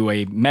and do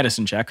a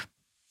medicine check.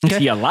 Is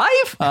he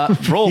alive?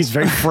 Roll. He's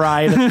very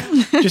fried,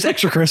 just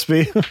extra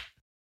crispy.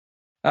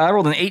 I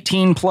rolled an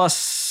 18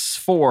 plus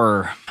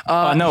 4.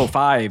 No,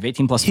 5.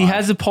 18 plus 5. He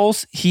has a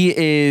pulse. He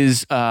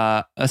is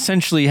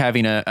essentially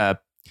having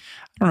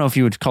I don't know if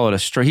you would call it a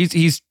stroke.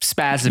 He's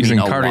spasming. He's in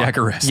a lot. cardiac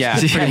arrest. Yeah, Yeah,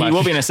 pretty he much.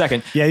 will be in a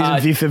second. Yeah,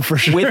 he's in VFib for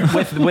sure.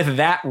 With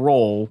that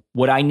roll,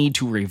 would I need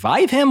to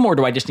revive him or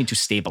do I just need to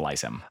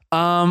stabilize him?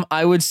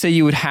 I would say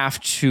you would have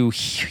to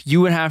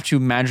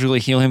magically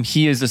heal him.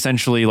 He is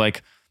essentially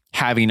like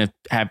having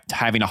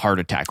a heart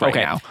attack right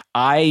now.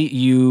 I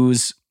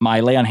use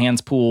my lay on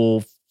hands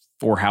pool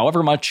for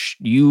however much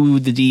you,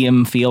 the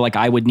DM, feel like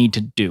I would need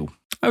to do.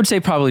 I would say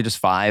probably just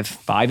 5.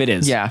 5 it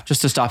is. Yeah,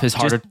 just to stop his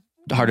heart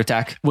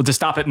attack. Well, to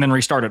stop it and then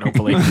restart it,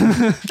 hopefully.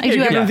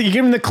 You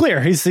give him the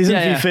clear. He's in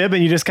Yeah, yeah. VFib,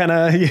 and you just kind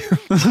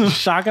of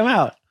shock him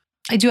out.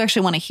 I do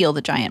actually want to heal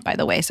the giant, by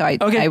the way. So I was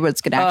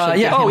going to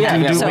actually. yeah. give him yeah,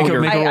 that. yeah. So Make a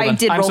roll I then.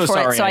 did I'm roll so for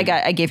sorry, it. So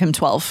I- I gave him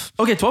 12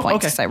 Okay, 12.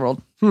 points. Okay, I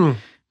rolled.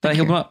 that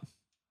healed him up.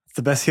 It's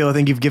the best heal I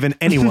think you've given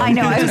anyone. I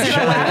know. I was going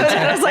to laugh, but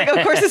I was like,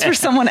 of course, it's for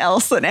someone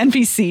else, an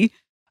NPC.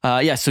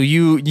 Yeah. So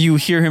you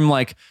hear him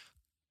like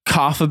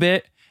cough a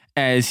bit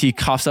as he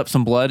coughs up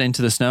some blood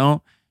into the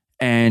snow,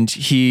 and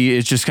he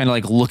is just kind of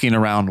like looking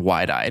around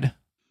wide-eyed.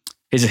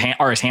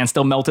 Are his hands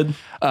still melted?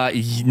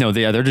 No,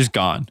 they're just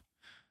gone.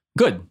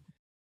 Good.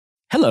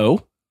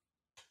 Hello.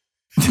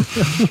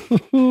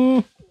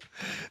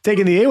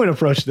 Taking the Awen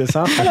approach to this,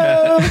 huh?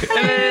 Hello.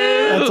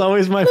 That's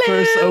always my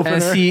first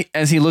opener.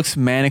 As he looks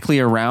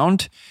manically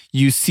around,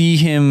 you see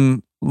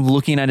him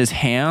looking at his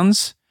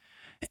hands,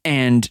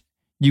 and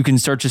you can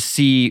start to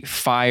see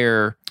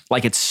fire.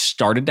 Like it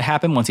started to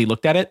happen once he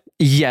looked at it?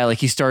 Yeah,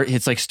 like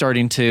it's like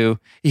starting to.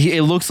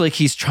 It looks like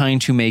he's trying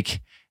to make,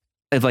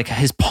 like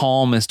his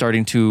palm is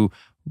starting to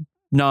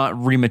not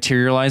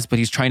rematerialize, but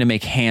he's trying to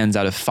make hands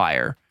out of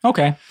fire.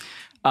 Okay.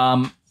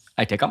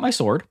 I take out my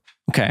sword.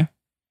 Okay.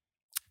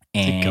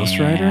 And Ghost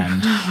Rider?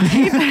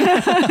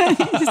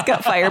 He's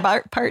got fire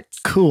parts.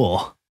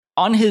 Cool.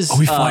 on his Are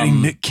we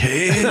fighting Nick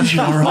Cage?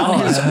 on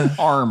his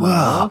armor.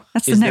 Wow.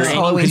 That's the is next there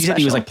Halloween because you said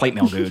he was special. like plate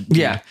mail dude.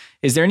 Yeah.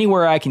 Is there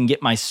anywhere I can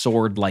get my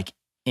sword like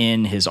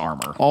in his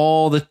armor?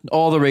 All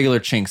the regular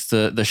chinks,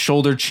 the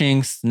shoulder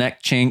chinks,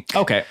 neck chink,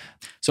 Okay.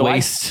 So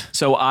waist.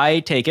 So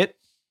I take it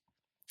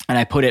and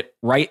I put it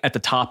right at the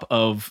top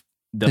of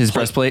the His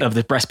breastplate? of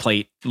the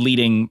breastplate,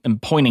 leading and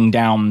pointing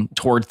down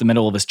towards the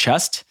middle of his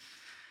chest.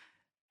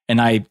 And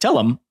I tell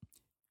him,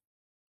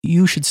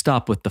 "You should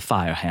stop with the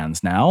fire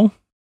hands now."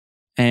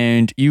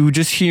 And you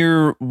just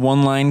hear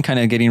one line kind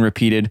of getting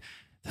repeated.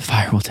 The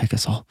fire will take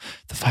us all.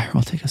 The fire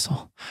will take us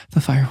all.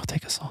 The fire will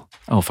take us all.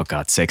 Oh, for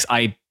God's sakes.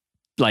 I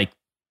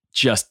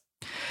just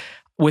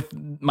with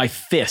my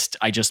fist,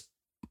 I just,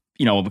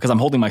 because I'm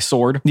holding my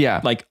sword,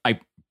 Yeah. I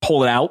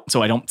pull it out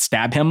so I don't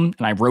stab him,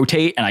 and I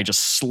rotate and I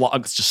just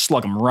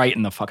slug him right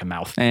in the fucking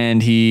mouth.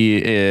 And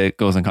he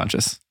goes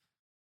unconscious.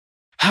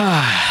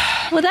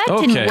 Well, that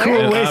Okay. didn't work.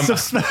 Cool Um, waste of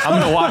spell. I'm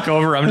gonna walk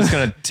over. I'm just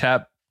gonna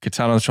tap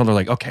Katana on the shoulder,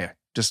 like, okay,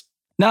 just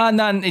No,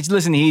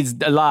 listen, he's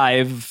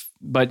alive,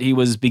 but he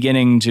was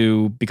beginning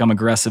to become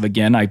aggressive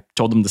again. I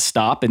told him to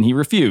stop and he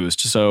refused.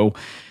 So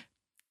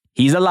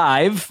he's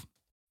alive.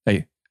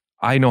 hey,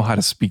 I know how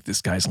to speak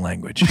this guy's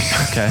language.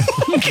 Okay.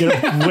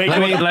 Wait, Let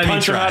me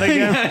punch him try. out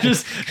again.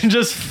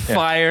 just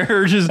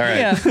fire. Just All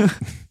right.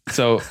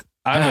 So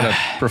I'm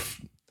gonna.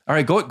 All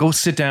right, go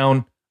sit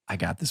down. I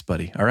got this,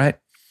 buddy. All right.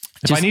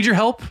 If I need your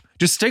help,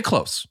 just stay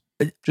close.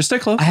 Just stay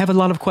close. I have a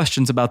lot of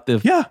questions about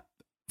the Yeah,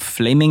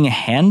 Flaming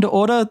Hand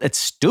Order. That's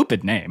a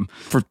stupid name.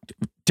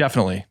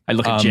 definitely. I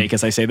look at Jake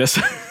as I say this.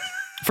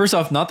 First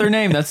off, not their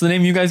name. That's the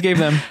name you guys gave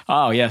them.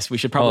 Oh, yes, we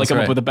should probably that's come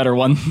right. up with a better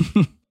one.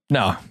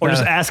 No. Or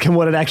just ask him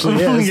what it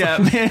actually is.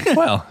 Yeah.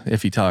 Well,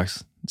 if he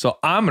talks. So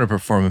I'm gonna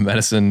perform a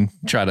medicine,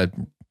 try to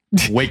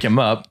wake him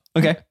up.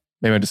 Okay.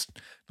 Maybe I just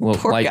a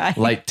little Poor guy.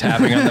 light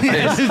tapping on the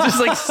face. Just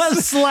like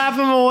Slap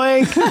him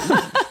awake.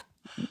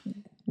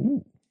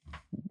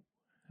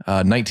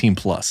 19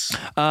 plus.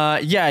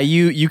 yeah,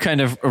 you kind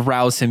of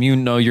arouse him. You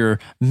know your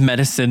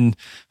medicine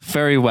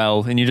very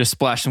well, and you just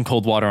splash some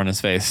cold water on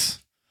his face.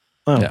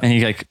 Oh. Yeah. And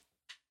he like,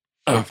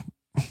 oh.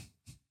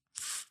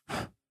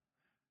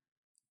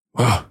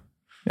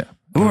 Yeah.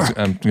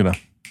 I'm gonna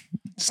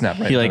snap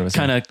right. He in front of like his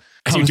kind hand. of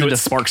As you comes do into it,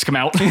 sparks come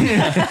out.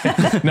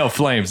 No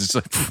flames. It's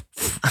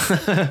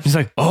like He's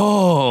like,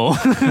 oh,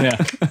 Yeah.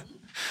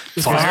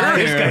 This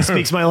guy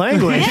speaks my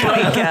language.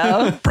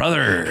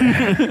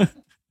 brother.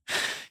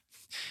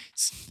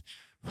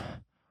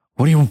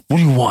 what do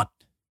you want?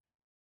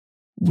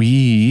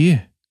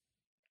 We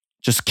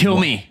Just kill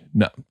me.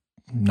 no,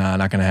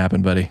 not gonna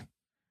happen, buddy.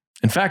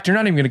 In fact, you're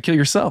not even gonna kill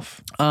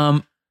yourself.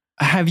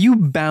 Have you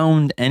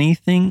bound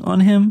anything on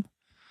him?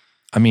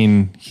 I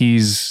mean,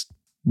 he's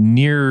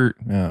near.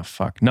 Oh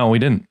fuck! No, we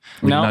didn't.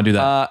 We No. did not do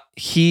that.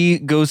 He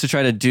goes to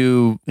try to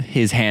do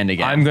his hand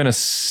again. I'm gonna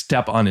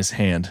step on his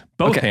hand,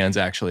 both Okay. hands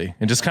actually,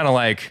 and just kind of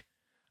like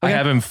I Okay.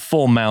 have him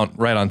full mount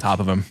right on top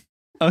of him.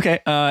 Okay.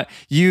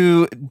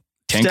 You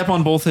Tank. step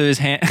on both of his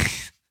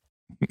hands.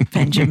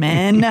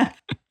 Benjamin.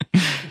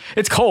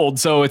 It's cold,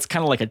 so it's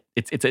kind of like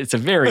it's a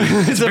very weak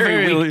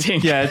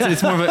tink. Yeah,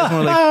 it's more like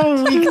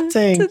Oh, weak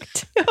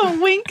tink. A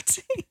wink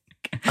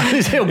tink.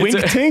 Is it a wink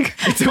tink?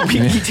 It's a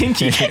weaky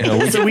tinky.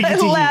 It's a weak It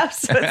tink.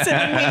 laughs, so it's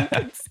a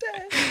wink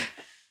instead.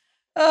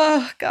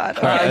 Oh God.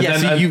 All right, yeah.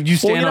 and So then- you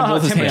stand Well, you know on how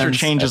both his temperature hands.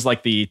 changes,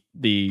 like the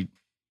The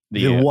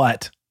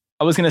what?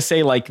 I was gonna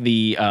say like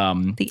the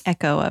The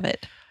echo of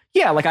it.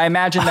 yeah, like I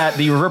imagine that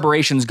the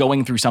reverberations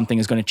going through something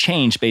is going to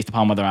change based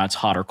upon whether or not it's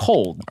hot or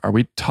cold. Are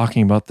we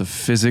talking about the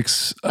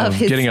physics Of of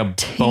his getting a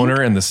tank?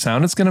 boner and the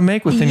sound it's going to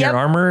make within Yep. your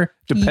armor,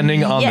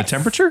 depending on the Yes.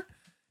 temperature?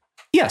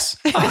 Yes.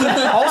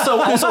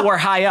 also, we're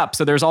high up,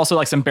 so there's also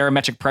like some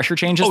barometric pressure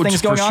changes Oh,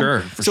 things for going on. sure,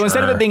 for So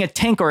instead of sure. it being a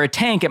tink or a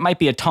tank, it might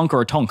be a tunk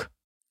or a tunk.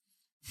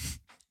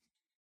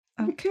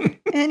 Okay.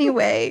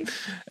 Anyway.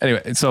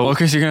 Anyway, so Well,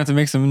 Chris, you're gonna have to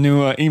make some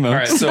new emotes. all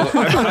right, so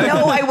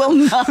No, I will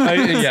not.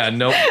 yeah,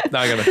 nope,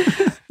 not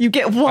gonna. You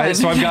get one.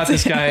 So I've got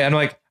this guy, and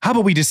I'm like, how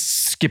about we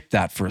just skip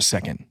that for a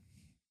second?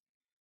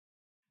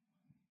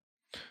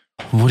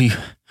 What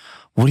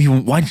do you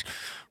want?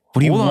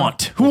 Hold on.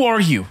 Who are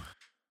you?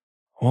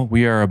 Well,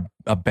 we are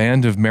a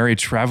band of merry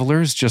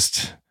travelers,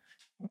 just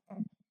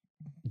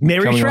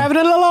Mary Coming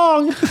traveling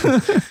along.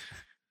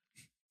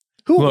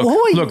 Who are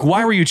you? look.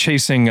 Why were you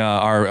chasing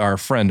our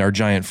friend, our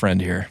giant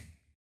friend here?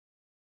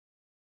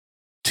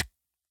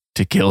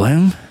 To kill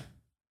him?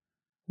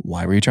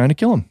 Why were you trying to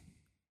kill him?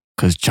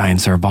 Because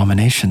giants are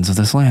abominations of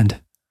this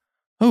land.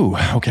 Oh,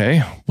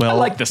 okay. Well, I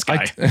like this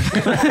guy.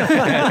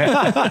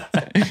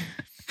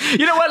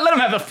 You know what? Let him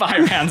have the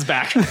fire hands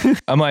back.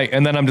 I'm like,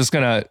 and then I'm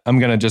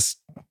gonna just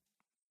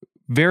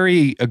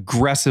very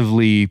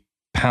aggressively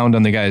pound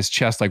on the guy's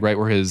chest, like right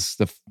where he's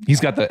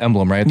got the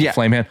emblem, right? The Yeah.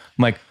 flame hand.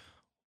 I'm like,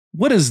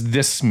 what does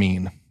this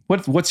mean?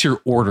 What's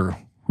your order?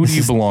 Who do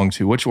you belong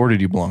to? Which order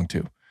do you belong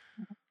to?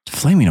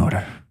 Flaming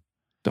order.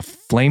 The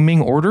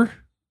Flaming Order?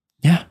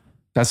 Yeah.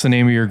 That's the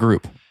name of your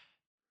group.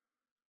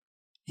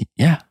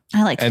 Yeah.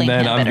 I like And Flame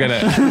then Hand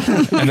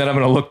I'm better.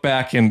 gonna look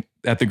back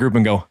at the group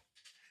and go,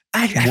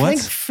 I What?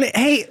 think,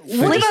 hey,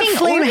 what about Flaming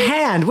flame order?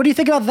 hand? What do you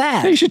think about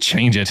that? hey, you should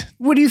change it.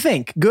 What do you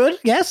think? Good?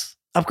 Yes?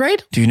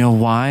 Upgrade? Do you know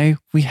why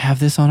we have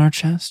this on our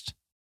chest?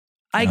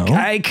 No.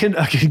 I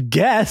could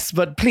guess,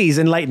 but please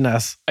enlighten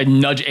us. I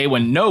nudge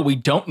Awen. No, we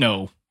don't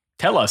know.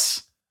 Tell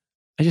us.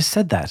 I just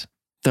said that.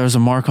 There's a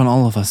mark on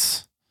all of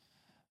us.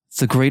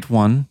 The Great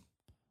One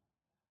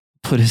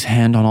put his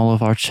hand on all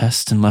of our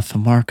chests and left a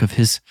mark of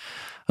his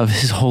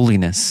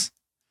holiness.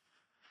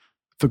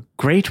 The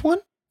great one?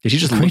 Did you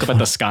just Great look up at one.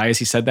 the sky as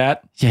he said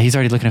that? Yeah, he's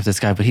already looking at this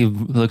guy, but he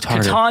looked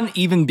harder. Catan,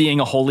 even being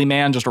a holy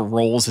man, just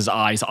rolls his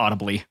eyes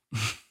audibly.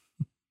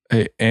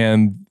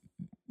 And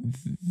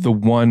the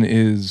one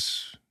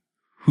is,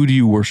 who do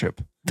you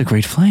worship? The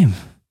Great Flame.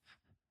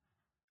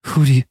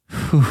 Who do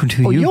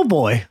Oh, yo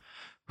boy.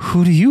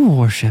 you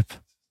worship?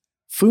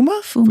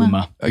 Fuma?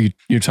 Fuma.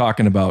 You're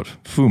talking about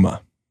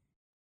Fuma.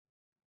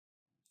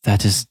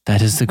 That is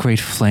the Great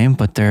Flame,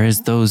 but there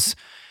is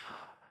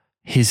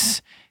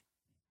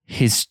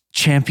his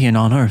champion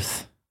on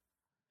earth.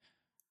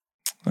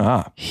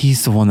 Ah,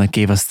 He's the one that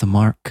gave us the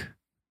mark.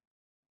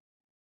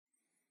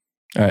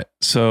 all right.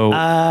 So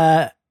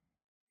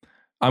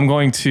I'm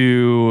going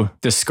to,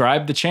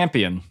 Describe the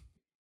champion.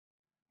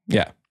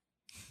 yeah.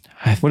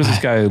 What does this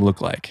guy look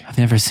like? I've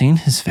never seen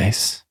his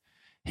face.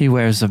 He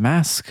wears a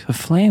mask of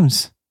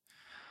flames.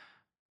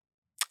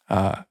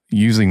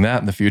 Using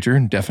that in the future,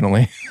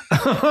 definitely.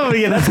 Oh,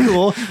 yeah, that's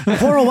cool.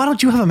 Boro, why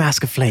don't you have a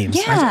mask of flames?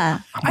 Yeah.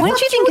 Why don't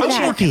you think of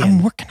that?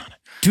 I'm working on it.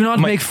 Do not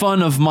make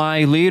fun of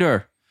my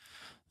leader.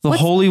 The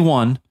What's- Holy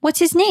One What's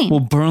his name? will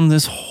burn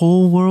this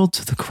whole world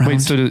to the ground. Wait,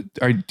 so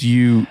do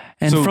you?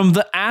 and so, from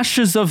the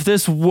ashes of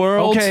this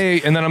world, okay,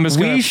 and then I'm just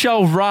gonna, we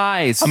shall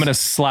rise. I'm gonna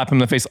slap him in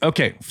the face.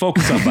 Okay,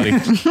 focus up, buddy.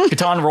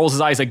 Catan rolls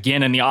his eyes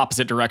again in the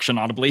opposite direction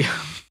audibly.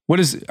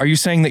 Are you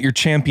saying that your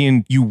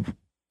champion,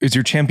 is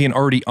your champion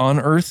already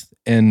on Earth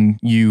and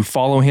you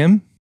follow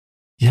him?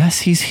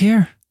 Yes, he's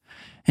here.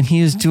 And he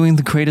is doing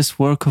the greatest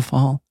work of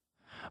all,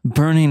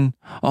 burning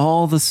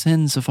all the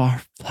sins of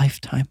our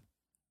lifetime.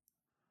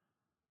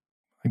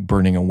 Like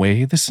burning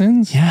away the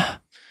sins? Yeah.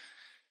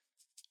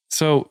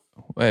 So,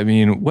 I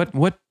mean,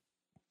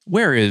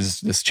 where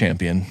is this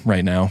champion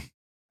right now?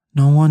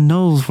 No one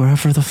knows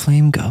wherever the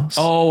flame goes.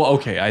 Oh,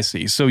 okay, I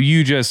see. So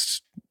you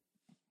just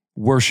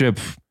worship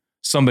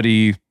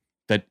somebody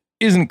that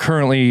isn't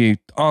currently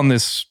on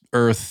this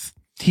earth.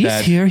 He's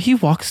here. He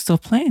walks the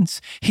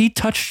plains. He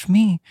touched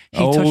me. He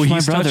touched my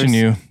he's brothers. touching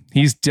you.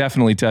 He's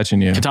definitely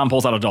touching you. Catan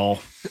pulls out a doll.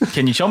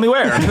 Can you show me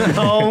where?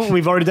 Oh,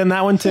 we've already done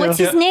that one too. What's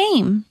his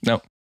name?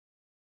 No.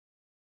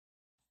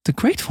 The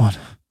Great One.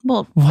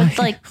 Well, Why? it's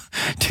like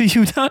Do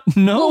you not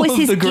know What was of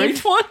his the Great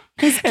giv- One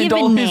his and given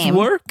all name. his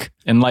work?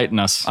 Enlighten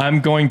us.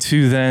 I'm going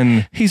to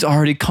then. He's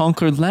already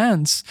conquered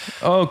lands.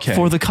 Okay.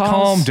 For the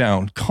cause.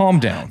 Calm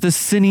down. The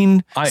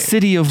sinning I-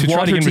 city of to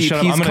try to get him to Waterdeep. shut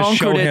up, He's I'm gonna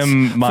show conquered it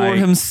him my- for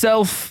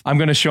himself. I'm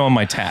going to show him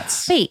my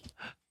tats. wait.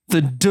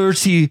 The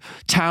dirty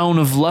town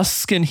of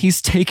Luskin, he's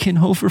taken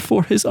over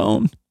for his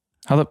own.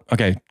 How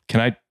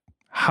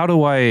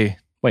do I?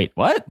 Wait,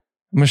 what?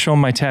 I'm going to show him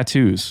my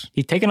tattoos.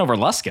 He's taken over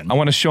Luskin. I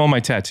want to show him my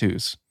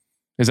tattoos.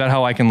 Is that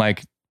how I can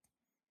like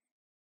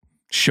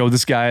show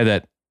this guy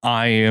that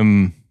I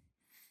am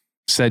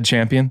said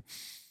champion?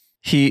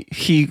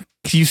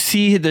 You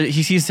see that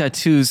he sees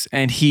tattoos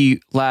and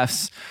he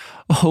laughs.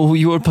 Oh,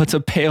 you are but a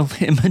pale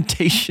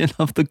imitation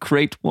of the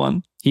Great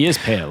One. He is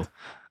pale.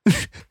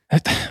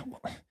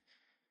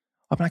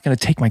 I'm not going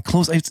to take my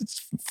clothes.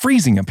 It's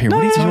freezing up here.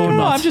 What are you talking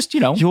about? I'm just,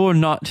 You're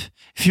not.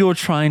 If you're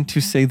trying to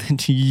say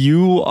that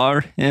you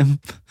are him,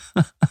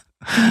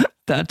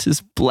 that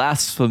is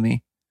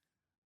blasphemy.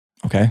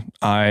 Okay.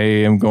 I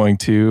am going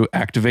to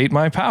activate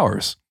my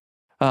powers.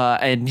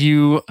 And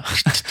you...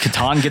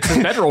 Catan gets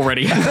his bedroll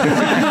ready. Catan,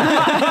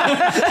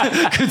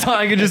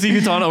 I can just see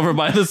Catan over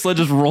by the sled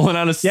just rolling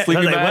out a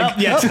sleeping bag.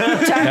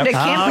 Time to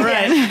camp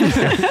again.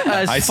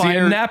 As I see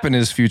fire a nap in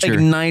his future.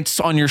 ignites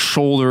on your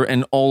shoulder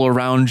and all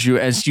around you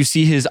as you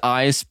see his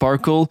eyes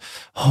sparkle.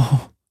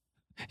 Oh,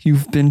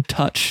 you've been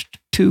touched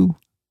too.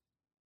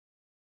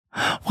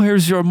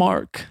 Where's your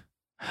mark?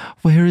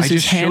 Where is I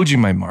his just hand? showed you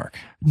my mark.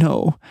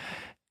 No.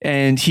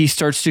 And he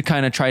starts to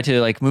kind of try to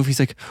like move. He's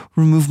like,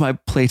 remove my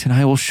plate and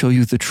I will show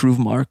you the true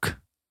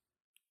mark.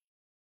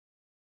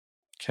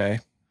 Okay.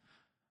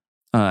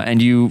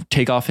 And you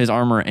take off his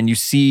armor and you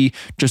see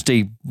just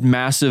a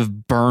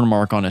massive burn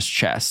mark on his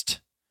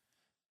chest.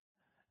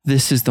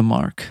 This is the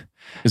mark.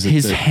 Is it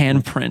His the-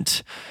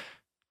 handprint.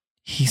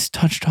 He's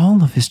touched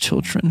all of his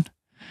children.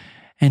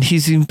 And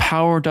he's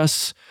empowered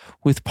us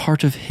with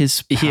part of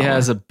his power. He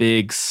has a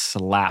big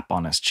slap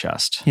on his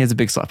chest. He has a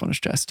big slap on his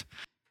chest.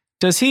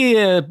 Does he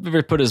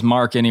ever put his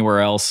mark anywhere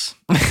else?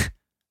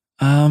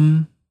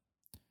 On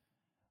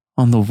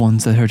the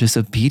ones that are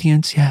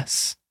disobedient,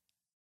 yes.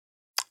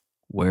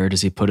 Where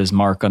does he put his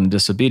mark on the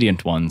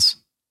disobedient ones?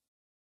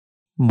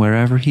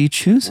 Wherever he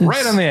chooses.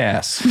 Right on the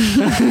ass.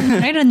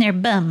 Right on their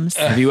bums.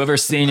 Have you ever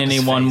seen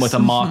anyone with a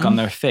mark on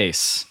their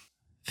face?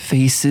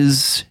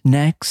 Faces,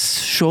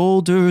 necks,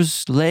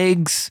 shoulders,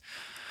 legs,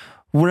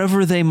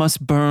 wherever they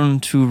must burn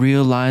to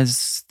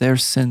realize their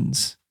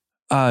sins.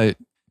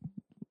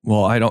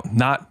 Well, I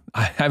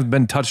haven't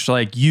been touched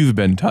like you've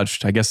been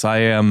touched. I guess I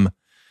am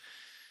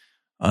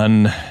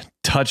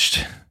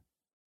untouched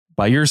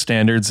by your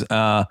standards.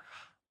 I'm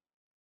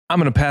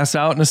going to pass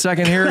out in a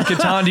second here.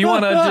 Catan, do you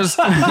want to just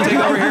take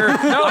over here?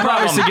 No, I'm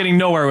obviously getting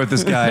nowhere with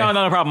this guy.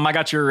 No problem. I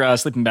got your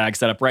sleeping bag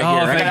set up right Oh,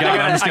 here. thank God.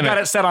 I got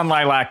it set on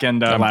lilac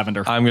and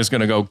lavender. I'm just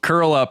going to go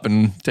curl up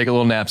and take a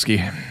little napski.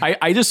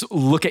 I just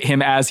look at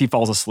him as he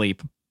falls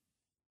asleep.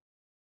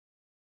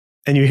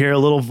 And you hear a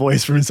little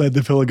voice from inside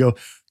the pillow go,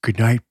 good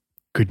night,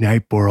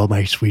 Boral,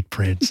 my sweet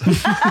prince.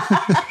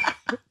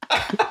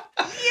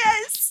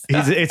 Yes.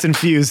 It's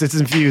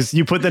infused.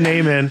 You put the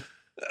name in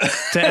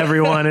to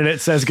everyone and it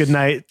says good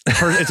night.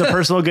 It's a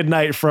personal good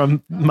night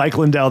from Mike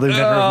Lindell, the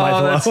inventor of My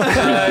Pillow. That's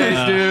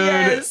nice, dude.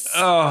 Yes.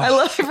 Oh.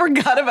 I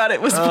forgot about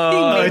it. Was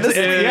being made this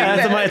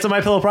It's a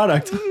My Pillow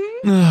product.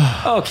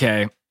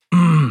 Okay.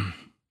 I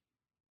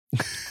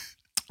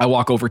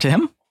walk over to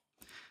him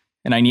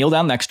and I kneel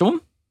down next to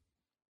him.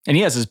 And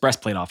he has his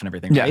breastplate off and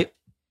everything, Yeah. right?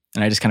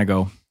 And I just kind of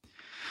go,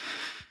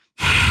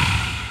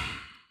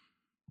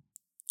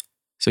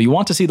 so you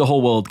want to see the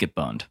whole world get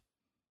burned?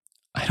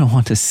 I don't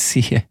want to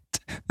see it.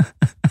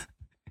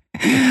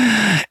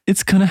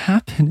 It's going to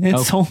happen.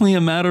 It's only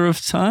a matter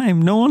of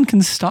time. No one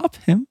can stop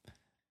him.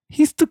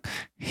 He's the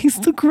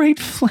great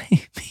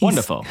flame. He's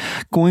Wonderful.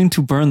 going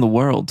to burn the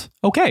world.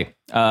 Okay.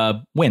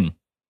 When?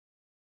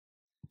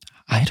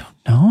 I don't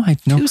know. I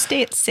know.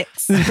 Tuesday at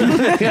 6.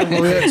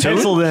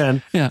 Penciled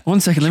in. Yeah. 1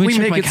 second. Let me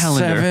check my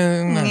calendar.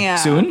 Yeah.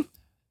 Soon?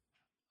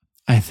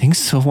 I think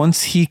so.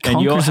 Once he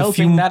And you're conquers a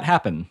helping few. that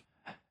happen.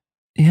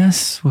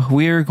 Yes,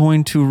 we're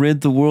going to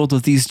rid the world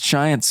of these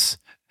giants.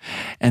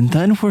 And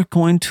then we're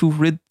going to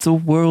rid the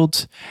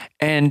world.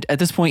 And at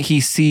this point, he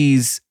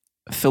sees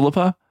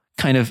Philippa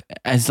kind of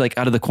as like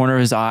out of the corner of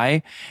his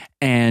eye.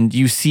 And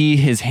you see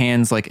his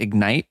hands like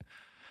ignite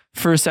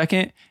for a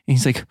second. And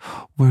he's like,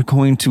 we're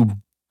going to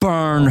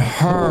burn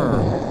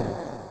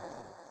her.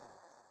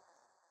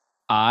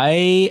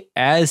 I,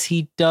 as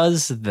he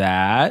does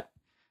that,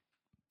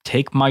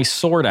 take my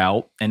sword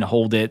out and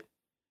hold it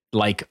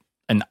like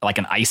an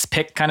ice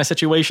pick kind of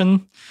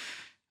situation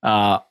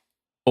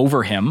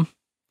over him.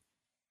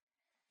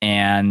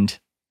 And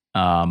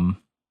I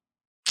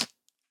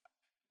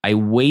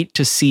wait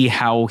to see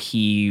how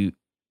he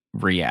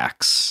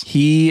reacts.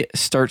 He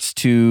starts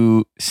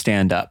to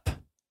stand up.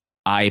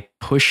 I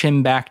push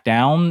him back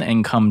down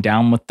and come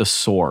down with the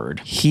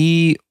sword.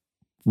 He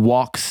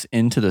walks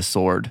into the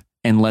sword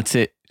and lets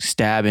it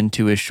stab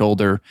into his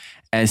shoulder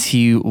as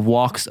he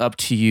walks up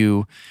to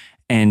you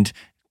and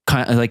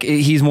kind of like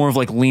he's more of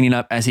like leaning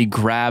up as he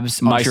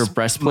grabs onto your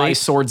breastplate. My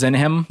sword's in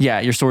him. Yeah,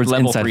 your sword's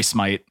Level inside. 3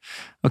 smite.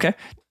 Okay,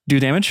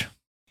 do damage,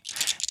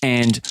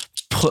 and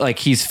like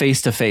he's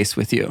face to face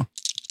with you.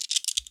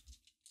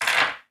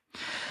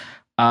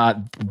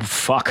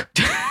 Fuck.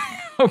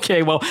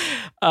 Okay, well,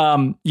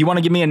 you want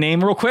to give me a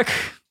name real quick?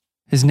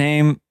 His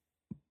name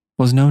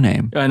was no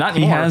name. Not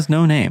He anymore. has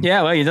no name.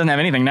 Yeah, well, he doesn't have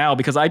anything now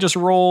because I just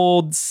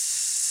rolled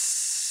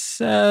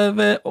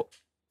 7. Oh,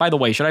 by the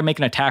way, should I make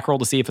an attack roll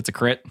to see if it's a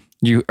crit?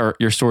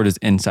 Your sword is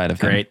inside of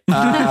him. Great.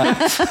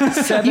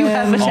 7, You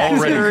have attack.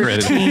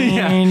 Already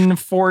 13,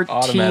 14,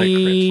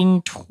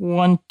 Automatic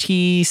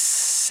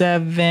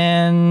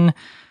 27,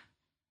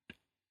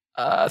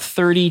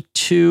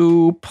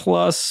 32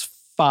 plus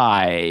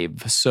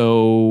 5.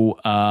 So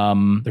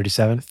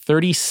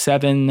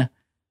 37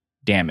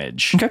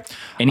 damage. Okay.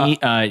 And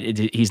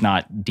he's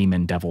not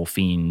demon, devil,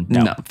 fiend.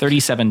 No.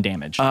 37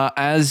 damage.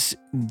 As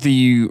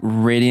the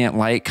radiant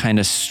light kind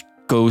of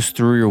goes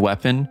through your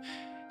weapon,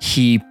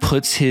 he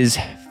puts his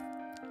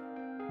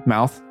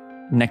mouth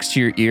next to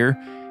your ear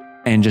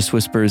and just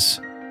whispers,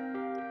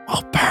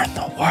 "We'll burn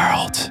the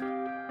world,"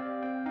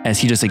 as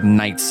he just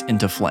ignites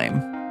into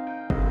flame.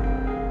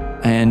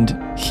 And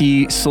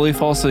he slowly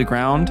falls to the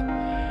ground,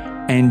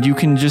 and you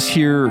can just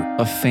hear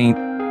a faint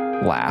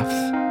laugh.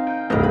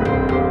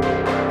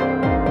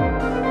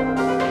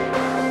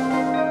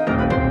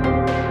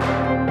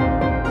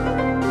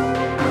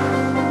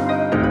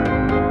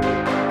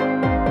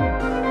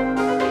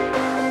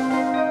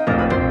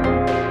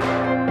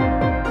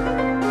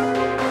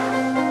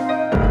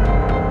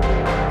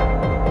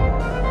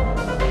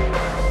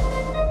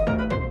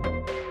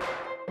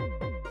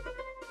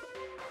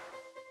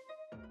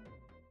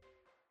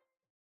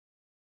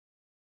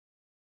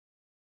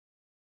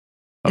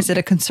 Is it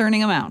a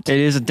concerning amount? It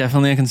is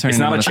definitely a concerning. It's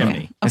not a amount of chimney.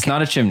 flame. It's Okay.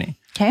 not a chimney.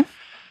 Okay.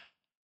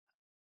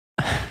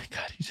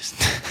 God, you just.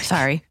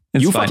 Sorry.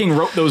 It's you fine. fucking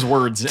wrote those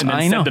words and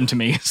I then know. sent them to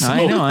me. So.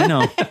 I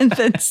know. And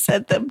then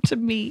sent them to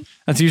me.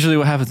 That's usually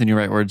what happens when you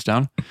write words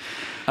down.